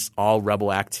suppress all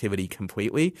rebel activity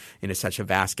completely. In such a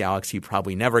vast galaxy, you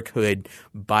probably never could,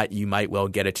 but you might well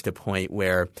get it to the point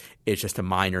where it's just a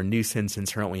minor nuisance and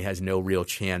certainly has no real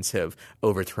chance of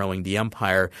overthrowing the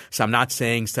Empire. So I'm not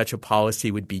saying such a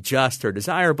policy would be just or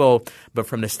desirable, but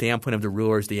from the standpoint of the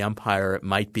rulers of the Empire, it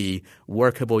might be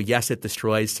workable. Yes, it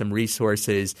destroys some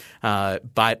resources,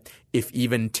 but if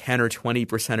even 10 or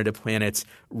 20% of the planets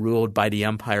ruled by the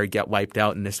Empire get wiped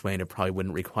out in this way, and it probably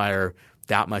wouldn't require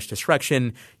that much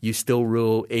destruction, you still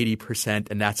rule 80%,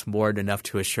 and that's more than enough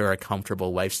to assure a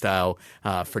comfortable lifestyle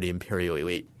for the imperial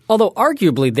elite. Although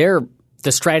arguably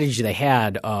the strategy they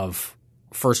had of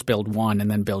first build one and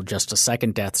then build just a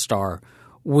second Death Star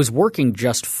was working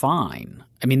just fine.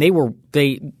 I mean,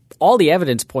 all the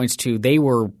evidence points to they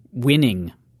were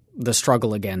winning the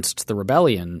struggle against the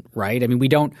rebellion, right? I mean, we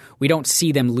don't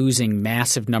see them losing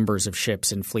massive numbers of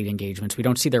ships in fleet engagements. We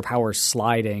don't see their powers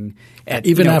sliding.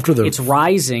 It's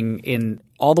rising in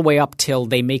all the way up till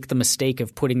they make the mistake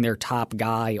of putting their top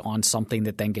guy on something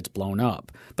that then gets blown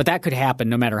up. But that could happen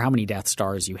no matter how many Death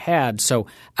Stars you had. So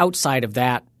outside of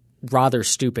that rather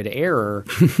stupid error,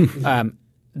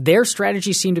 their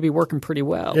strategy seemed to be working pretty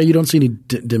well. Yeah, you don't see any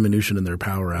diminution in their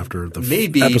power after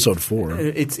episode 4.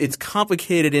 It's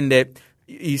complicated in that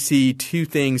you see two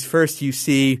things. First, you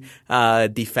see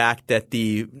the fact that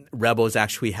the rebels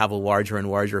actually have a larger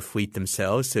and larger fleet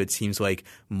themselves. So it seems like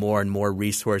more and more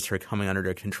resources are coming under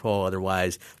their control.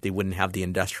 Otherwise, they wouldn't have the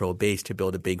industrial base to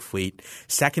build a big fleet.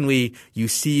 Secondly, you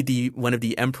see one of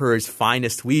the Emperor's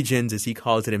finest legions, as he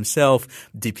calls it himself,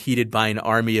 defeated by an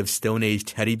army of Stone Age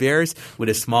teddy bears with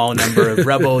a small number of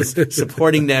rebels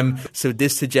supporting them. So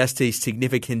this suggests a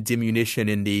significant diminution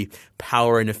in the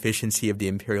power and efficiency of the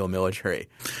imperial military.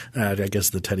 I guess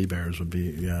the teddy bears would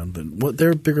be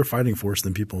they're a bigger fighting force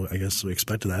than people I guess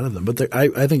expected out of them. But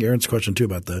I think Aaron's question too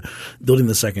about the building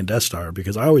the second Death Star,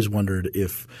 because I always wondered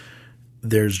if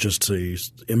there's just a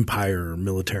empire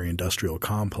military industrial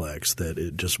complex that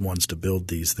it just wants to build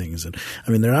these things. And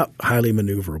I mean, they're not highly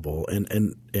maneuverable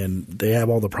and they have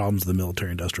all the problems of the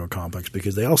military industrial complex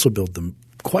because they also build them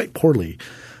quite poorly.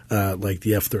 Like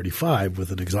the F-35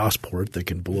 with an exhaust port that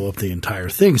can blow up the entire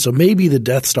thing. So maybe the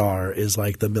Death Star is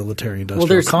like the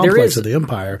military-industrial complex of the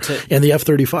Empire, and the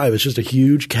F-35 is just a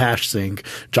huge cash sink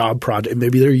job project.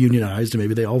 Maybe they're unionized, and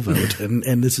maybe they all vote,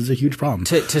 and this is a huge problem.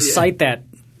 To cite that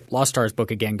Lost Stars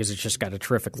book again, because it's just got a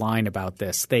terrific line about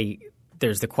this,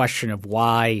 there's the question of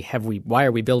why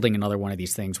are we building another one of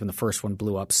these things when the first one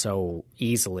blew up so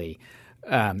easily?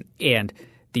 And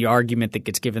the argument that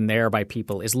gets given there by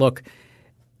people is, look,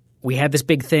 we had this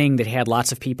big thing that had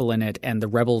lots of people in it, and the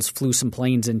rebels flew some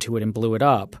planes into it and blew it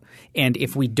up. And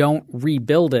if we don't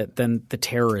rebuild it, then the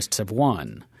terrorists have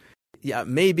won. Yeah,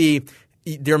 maybe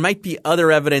there might be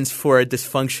other evidence for a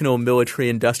dysfunctional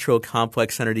military-industrial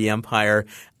complex under the Empire.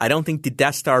 I don't think the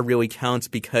Death Star really counts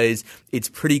because it's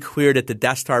pretty clear that the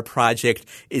Death Star project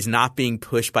is not being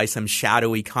pushed by some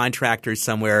shadowy contractor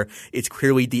somewhere. It's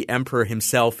clearly the Emperor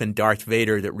himself and Darth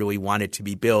Vader that really want it to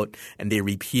be built, and they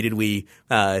repeatedly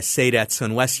say that. So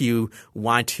unless you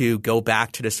want to go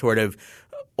back to the sort of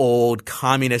old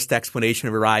communist explanation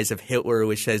of the rise of Hitler,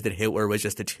 which says that Hitler was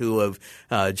just a tool of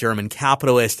German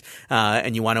capitalists,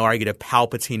 and you want to argue that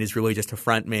Palpatine is really just a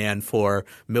front man for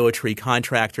military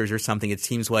contractors or something. It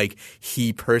seems like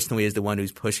he personally is the one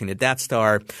who's pushing the Death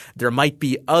Star. There might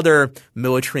be other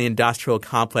military-industrial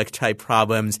complex type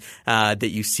problems that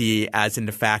you see, as in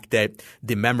the fact that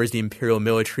the members of the Imperial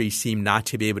military seem not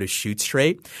to be able to shoot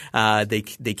straight.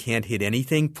 They can't hit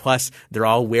anything. Plus, they're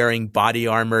all wearing body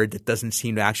armor that doesn't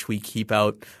seem to actually keep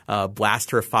out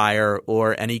blaster fire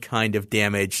or any kind of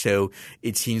damage. So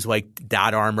it seems like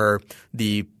that armor,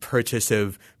 the purchase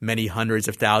of many hundreds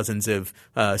of thousands of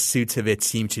suits of it,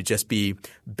 seem to just be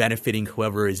benefiting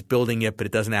whoever is building it, but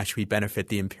it doesn't actually benefit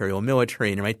the Imperial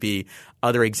military. And there might be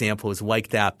other examples like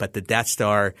that, but the Death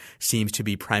Star seems to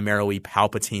be primarily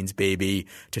Palpatine's baby,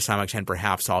 to some extent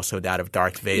perhaps also that of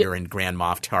Darth Vader and Grand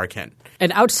Moff Tarkin.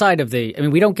 And outside of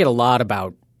we don't get a lot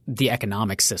about the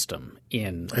economic system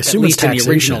at least in the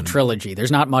original trilogy.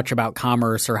 There's not much about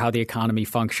commerce or how the economy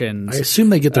functions. I assume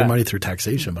they get their money through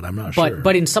taxation, but I'm not sure.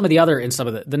 But in some of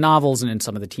the novels and in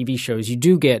some of the TV shows,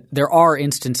 there are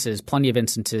plenty of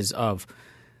instances of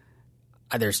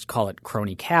either call it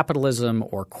crony capitalism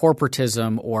or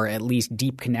corporatism, or at least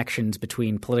deep connections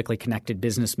between politically connected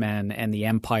businessmen and the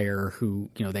empire who,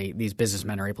 these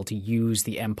businessmen are able to use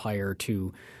the empire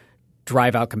to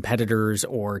drive out competitors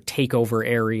or take over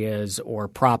areas or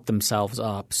prop themselves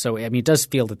up. So, it does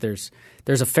feel that there's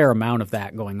a fair amount of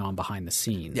that going on behind the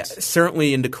scenes. Yeah,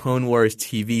 certainly in the Clone Wars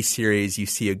TV series, you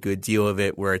see a good deal of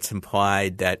it where it's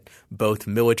implied that both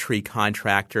military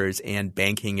contractors and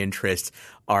banking interests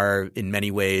are in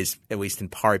many ways, at least in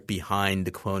part, behind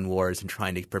the Clone Wars and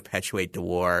trying to perpetuate the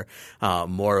war.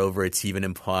 Moreover, it's even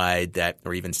implied that,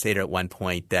 or even stated at one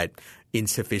point, that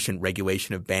insufficient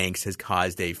regulation of banks has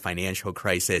caused a financial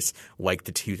crisis like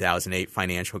the 2008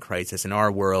 financial crisis in our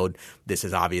world. This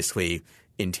is obviously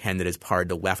intended as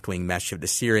part of the left-wing message of the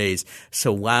series.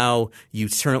 So while you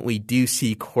certainly do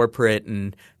see corporate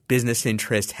and business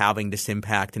interest having this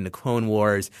impact in the Clone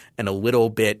Wars and a little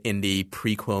bit in the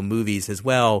prequel movies as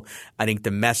well, I think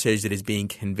the message that is being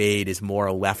conveyed is more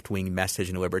a left-wing message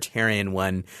and a libertarian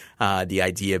one, the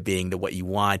idea being that what you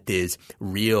want is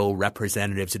real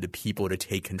representatives of the people to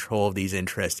take control of these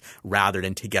interests rather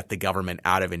than to get the government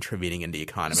out of intervening in the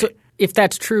economy. So if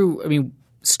that's true,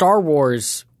 Star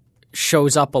Wars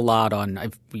shows up a lot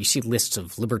you see lists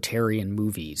of libertarian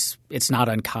movies. It's not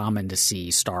uncommon to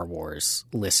see Star Wars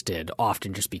listed,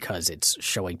 often just because it's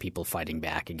showing people fighting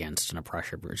back against an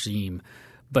oppressive regime.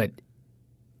 But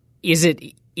is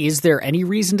there any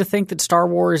reason to think that Star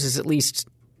Wars is at least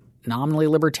nominally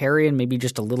libertarian, maybe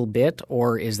just a little bit,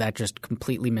 or is that just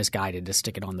completely misguided to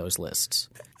stick it on those lists?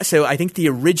 So I think the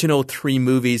original three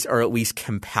movies are at least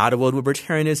compatible with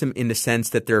libertarianism in the sense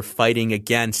that they're fighting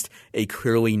against a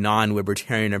clearly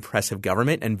non-libertarian oppressive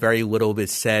government, and very little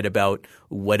is said about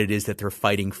what it is that they're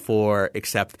fighting for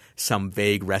except some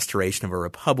vague restoration of a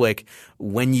republic.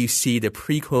 When you see the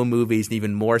prequel movies, and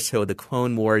even more so the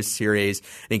Clone Wars series,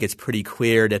 I think it's pretty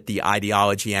clear that the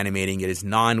ideology animating it is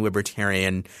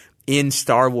non-libertarian. In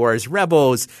Star Wars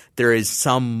Rebels, there is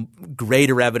some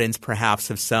greater evidence perhaps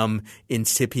of some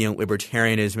incipient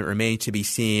libertarianism. It remains to be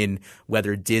seen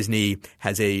whether Disney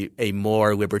has a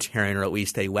more libertarian or at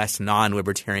least a less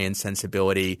non-libertarian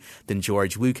sensibility than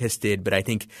George Lucas did. But I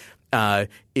think it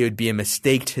would be a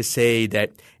mistake to say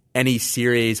that any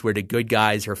series where the good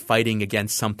guys are fighting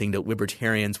against something that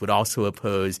libertarians would also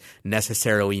oppose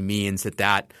necessarily means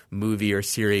that movie or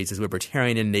series is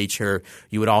libertarian in nature.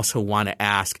 You would also want to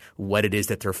ask what it is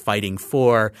that they're fighting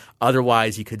for.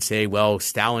 Otherwise, you could say, well,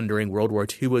 Stalin during World War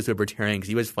II was libertarian because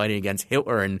he was fighting against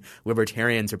Hitler, and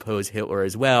libertarians oppose Hitler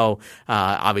as well.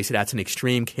 Obviously, that's an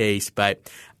extreme case, but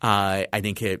I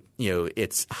think it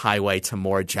highlights a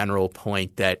more general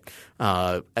point that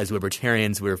as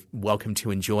libertarians, we're welcome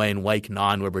to enjoy and like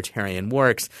non-libertarian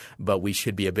works, but we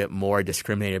should be a bit more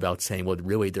discriminated about saying, well,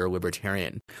 really, they're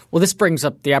libertarian. Well, this brings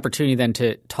up the opportunity then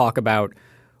to talk about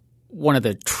one of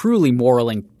the truly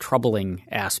morally troubling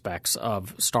aspects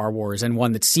of Star Wars, and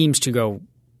one that seems to go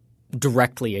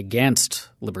directly against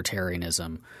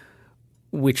libertarianism,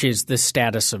 which is the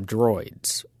status of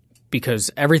droids. Because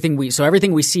everything we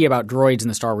see about droids in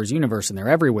the Star Wars universe, and they're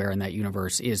everywhere in that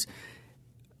universe, is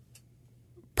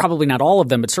probably not all of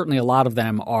them, but certainly a lot of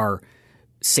them are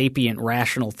sapient,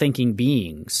 rational thinking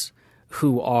beings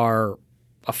who are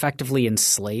effectively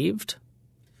enslaved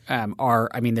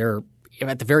they're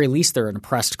at the very least they're an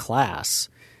oppressed class.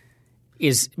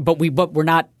 But we're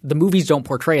not. The movies don't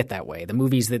portray it that way. The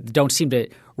movies that don't seem to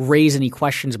raise any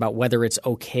questions about whether it's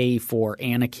okay for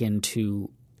Anakin to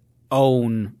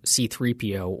own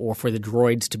C-3PO or for the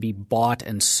droids to be bought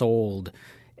and sold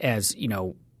as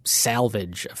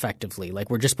salvage effectively. Like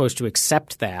we're just supposed to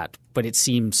accept that, but it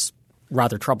seems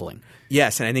rather troubling.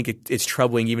 Yes, and I think it's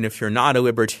troubling even if you're not a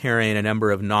libertarian. A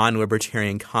number of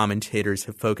non-libertarian commentators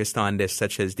have focused on this,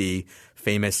 such as the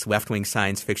famous left-wing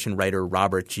science fiction writer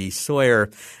Robert G. Sawyer.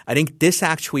 I think this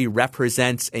actually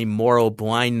represents a moral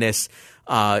blindness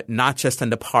not just on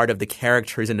the part of the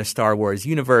characters in the Star Wars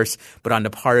universe, but on the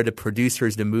part of the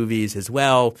producers, the movies as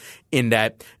well, in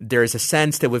that there's a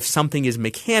sense that if something is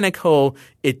mechanical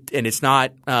and it's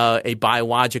not a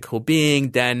biological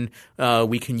being, then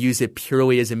we can use it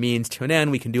purely as a means to an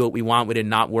end. We can do what we want with it and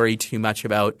not worry too much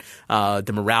about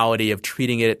the morality of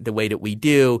treating it the way that we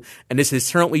do. And this is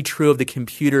certainly true of the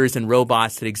computers and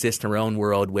robots that exist in our own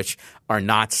world, which are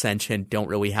not sentient, don't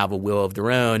really have a will of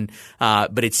their own.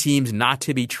 But it seems not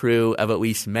to be true of at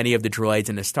least many of the droids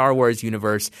in the Star Wars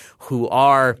universe who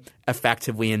are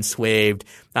effectively enslaved.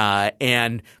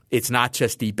 And it's not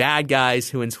just the bad guys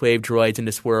who enslave droids in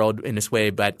this world in this way,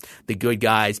 but the good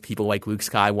guys, people like Luke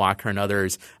Skywalker and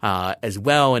others as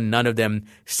well. And none of them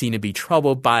seem to be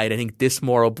troubled by it. I think this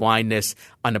moral blindness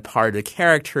on the part of the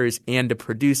characters and the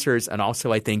producers, and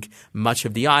also I think much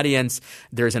of the audience,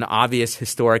 there's an obvious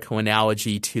historical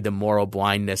analogy to the moral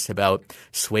blindness about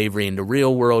slavery in the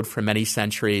real world for many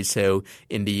centuries. So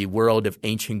in the world of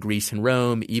ancient Greece and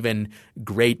Rome, even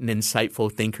great and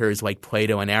insightful thinkers like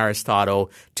Plato and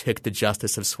Aristotle took the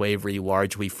justice of slavery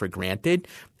largely for granted,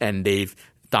 and they've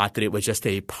thought that it was just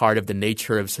a part of the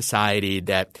nature of society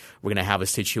that we're going to have a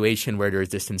situation where there's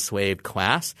this enslaved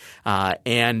class.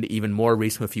 And even more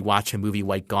recently, if you watch a movie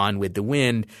like Gone with the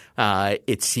Wind,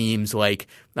 it seems like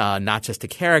not just the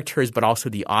characters, but also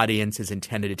the audience is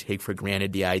intended to take for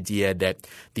granted the idea that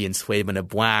the enslavement of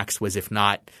blacks was, if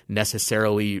not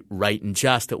necessarily right and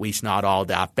just, at least not all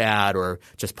that bad or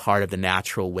just part of the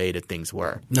natural way that things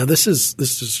were. Now, this has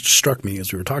struck me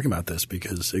as we were talking about this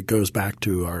because it goes back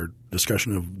to our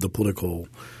discussion of the political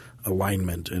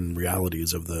alignment and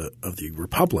realities of the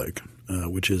Republic,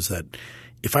 which is that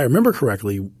if I remember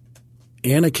correctly,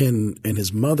 Anakin and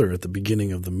his mother at the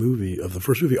beginning of the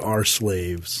first movie are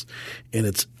slaves, and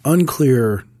it's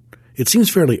unclear. It seems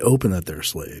fairly open that they're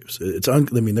slaves.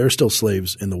 They're still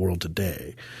slaves in the world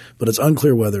today, but it's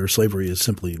unclear whether slavery is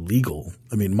simply legal.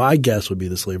 I mean, my guess would be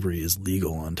that slavery is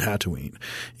legal on Tatooine,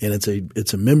 and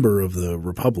it's a member of the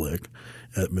Republic.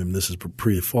 I mean, this is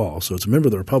pre-fall, so it's a member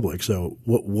of the Republic. So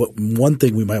one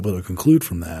thing we might be able to conclude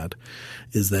from that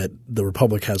is that the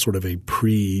Republic has sort of a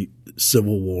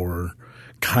pre-Civil War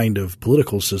kind of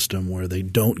political system where they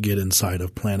don't get inside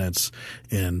of planets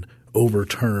and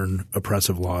overturn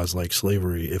oppressive laws like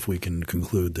slavery if we can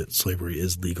conclude that slavery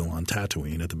is legal on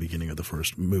Tatooine at the beginning of the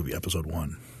first movie, Episode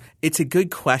 1. It's a good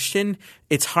question.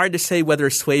 It's hard to say whether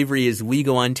slavery is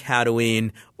legal on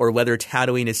Tatooine or whether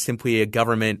Tatooine is simply a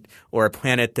government or a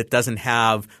planet that doesn't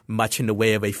have much in the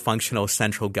way of a functional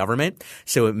central government.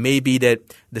 So it may be that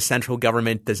the central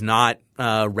government does not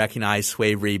recognize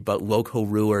slavery, but local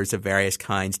rulers of various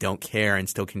kinds don't care and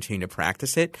still continue to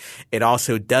practice it. It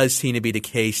also does seem to be the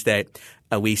case that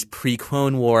at least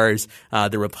pre-Clone Wars,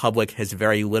 the Republic has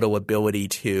very little ability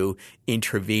to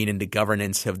intervene in the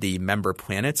governance of the member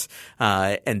planets.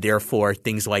 And therefore,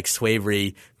 things like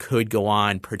slavery could go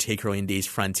on, particularly in these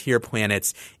frontier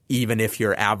planets, even if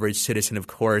your average citizen of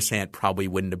Coruscant probably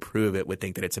wouldn't approve it, would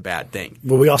think that it's a bad thing.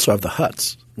 Well, we also have the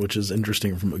Hutts, which is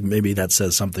interesting. Maybe that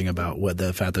says something about what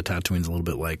the fact that Tatooine's a little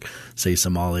bit like, say,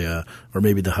 Somalia, or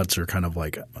maybe the Hutts are kind of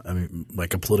like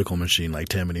a political machine like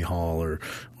Tammany Hall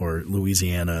or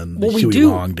Louisiana in the Huey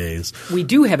Long days. We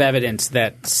do have evidence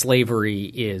that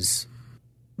slavery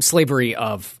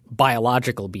of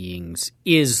biological beings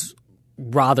is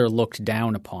rather looked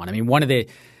down upon. I mean, one of the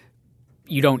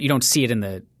you don't see it in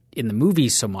the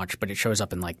movies so much, but it shows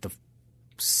up in like the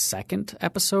second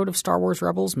episode of Star Wars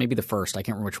Rebels, maybe the first, I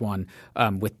can't remember which one,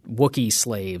 with Wookiee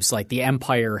slaves. Like the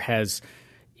Empire has,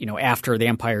 after the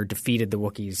Empire defeated the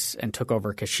Wookiees and took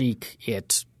over Kashyyyk,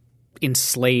 it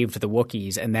enslaved the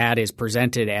Wookiees, and that is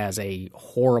presented as a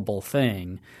horrible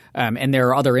thing. And there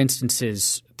are other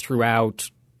instances throughout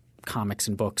comics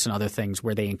and books and other things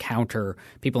where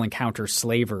people encounter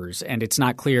slavers, and it's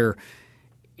not clear.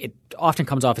 It often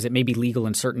comes off as it may be legal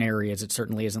in certain areas. It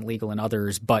certainly isn't legal in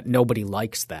others, but nobody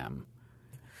likes them.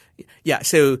 Yeah.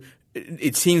 So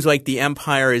it seems like the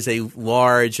empire is a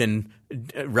large and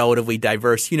relatively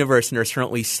diverse universe, and there are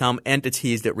certainly some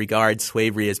entities that regard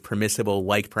slavery as permissible,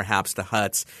 like perhaps the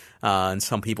Hutts and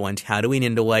some people on Tatooine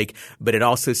and the like. But it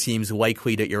also seems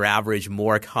likely that your average,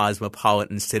 more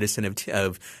cosmopolitan citizen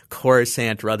of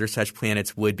Coruscant or other such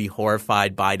planets would be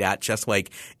horrified by that, just like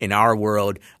in our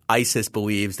world. ISIS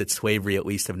believes that slavery, at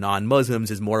least of non-Muslims,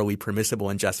 is morally permissible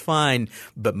and just fine,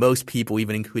 but most people,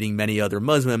 even including many other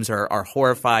Muslims, are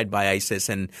horrified by ISIS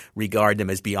and regard them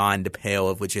as beyond the pale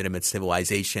of legitimate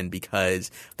civilization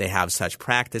because they have such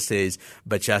practices.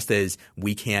 But just as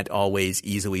we can't always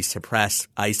easily suppress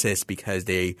ISIS because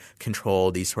they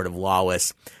control these sort of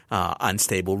lawless,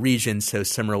 unstable regions, so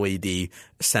similarly the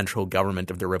central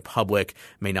government of the Republic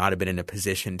may not have been in a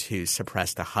position to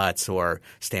suppress the Hutts or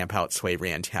stamp out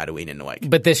slavery on Tatooine and the like.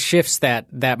 But this shifts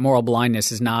that moral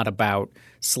blindness is not about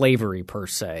slavery per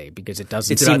se, because it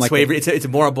doesn't seem like slavery. It's a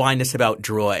moral blindness about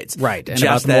droids. Right, and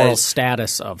just about the moral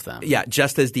status of them. Yeah,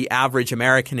 just as the average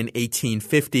American in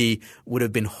 1850 would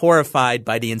have been horrified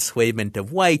by the enslavement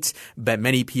of whites, but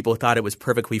many people thought it was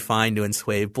perfectly fine to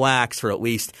enslave blacks, or at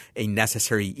least a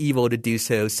necessary evil to do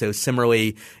so. So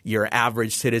similarly, your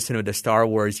average citizen of the Star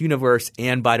Wars universe,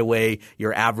 and by the way,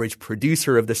 your average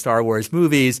producer of the Star Wars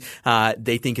movies,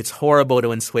 they think it's horrible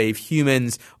to enslave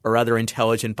humans or other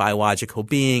intelligent biological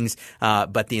beings,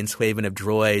 but the enslavement of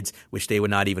droids, which they would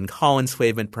not even call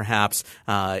enslavement perhaps,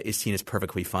 is seen as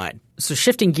perfectly fine. So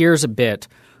shifting gears a bit,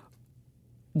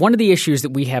 one of the issues that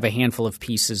we have a handful of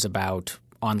pieces about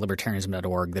on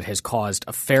libertarianism.org that has caused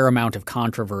a fair amount of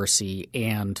controversy,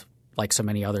 and like so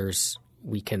many others,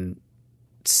 we can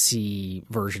see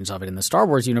versions of it in the Star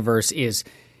Wars universe, is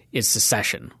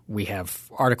secession. We have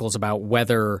articles about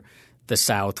whether the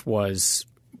South was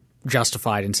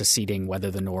justified in seceding,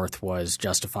 whether the North was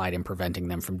justified in preventing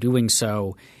them from doing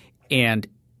so. And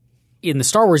in the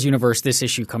Star Wars universe, this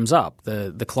issue comes up.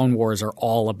 The Clone Wars are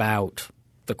all about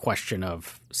the question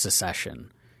of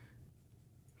secession.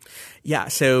 Yeah,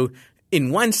 so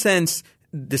in one sense,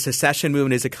 the secession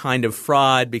movement is a kind of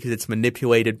fraud because it's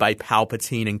manipulated by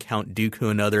Palpatine and Count Dooku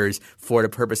and others for the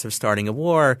purpose of starting a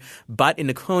war. But in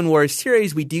the Clone Wars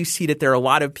series, we do see that there are a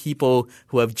lot of people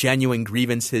who have genuine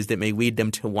grievances that may lead them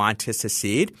to want to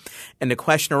secede. And the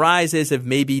question arises if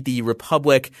maybe the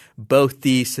Republic, both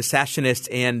the secessionists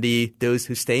and those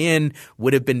who stay in,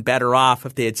 would have been better off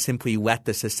if they had simply let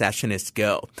the secessionists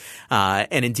go.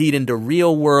 And indeed, in the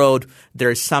real world,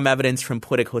 there's some evidence from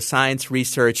political science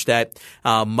research that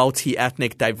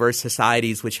multi-ethnic diverse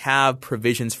societies which have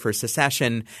provisions for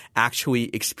secession actually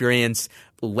experience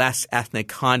less ethnic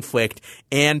conflict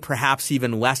and perhaps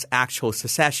even less actual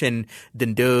secession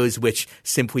than those which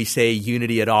simply say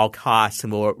unity at all costs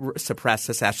and will suppress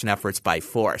secession efforts by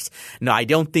force. Now, I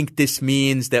don't think this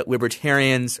means that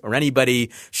libertarians or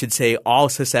anybody should say all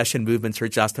secession movements are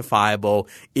justifiable.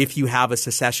 If you have a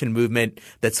secession movement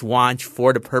that's launched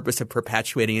for the purpose of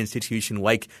perpetuating an institution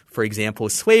like, for example,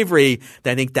 slavery,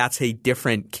 then I think that's a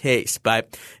different case.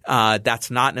 But that's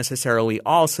not necessarily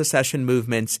all secession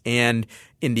movements. And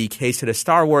in the case of the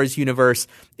Star Wars universe,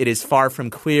 it is far from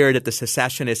clear that the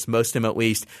secessionists, most of them at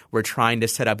least, were trying to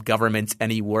set up governments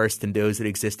any worse than those that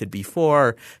existed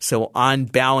before. So on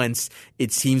balance,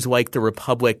 it seems like the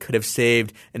Republic could have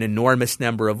saved an enormous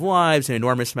number of lives, an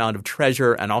enormous amount of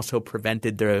treasure, and also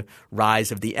prevented the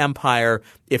rise of the Empire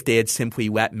if they had simply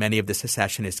let many of the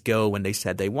secessionists go when they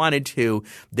said they wanted to.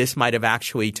 This might have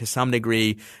actually, to some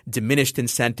degree, diminished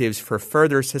incentives for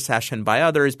further secession by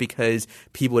others because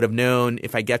people would have known,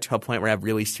 if I get to a point where I have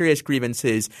really serious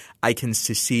grievances, I can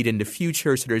secede in the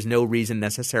future, so there's no reason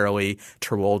necessarily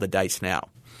to roll the dice now.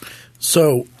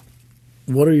 So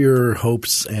what are your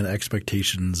hopes and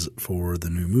expectations for the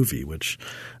new movie, which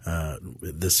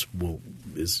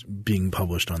is being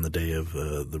published on the day of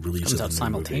the release of the new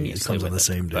simultaneously movie? It comes on the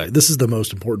same day. Right. This is the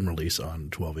most important release on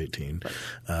 12/18.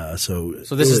 Right. So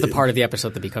this is the part of the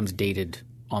episode that becomes dated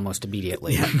almost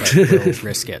immediately, but we'll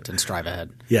risk it and strive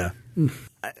ahead. Yeah.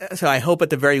 So I hope at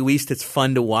the very least it's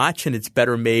fun to watch and it's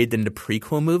better made than the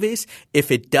prequel movies.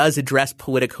 If it does address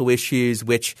political issues,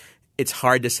 which it's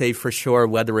hard to say for sure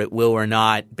whether it will or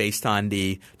not based on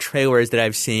the trailers that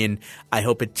I've seen, I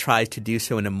hope it tries to do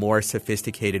so in a more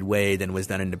sophisticated way than was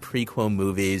done in the prequel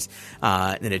movies,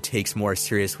 and it takes more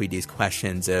seriously these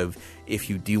questions of if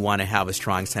you do want to have a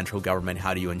strong central government,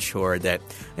 how do you ensure that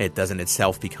it doesn't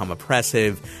itself become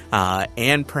oppressive?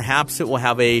 And perhaps it will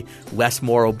have a less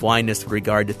moral blindness with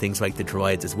regard to things like the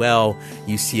droids as well.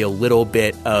 You see a little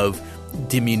bit of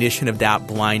diminution of that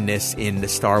blindness in the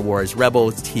Star Wars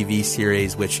Rebels TV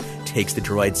series, which takes the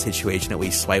droid situation at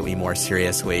least slightly more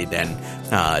seriously than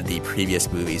the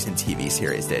previous movies and TV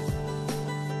series did.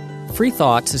 Free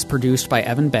Thoughts is produced by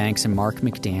Evan Banks and Mark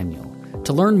McDaniel.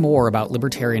 To learn more about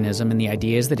libertarianism and the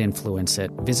ideas that influence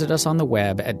it, visit us on the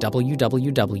web at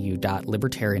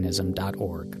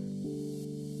www.libertarianism.org.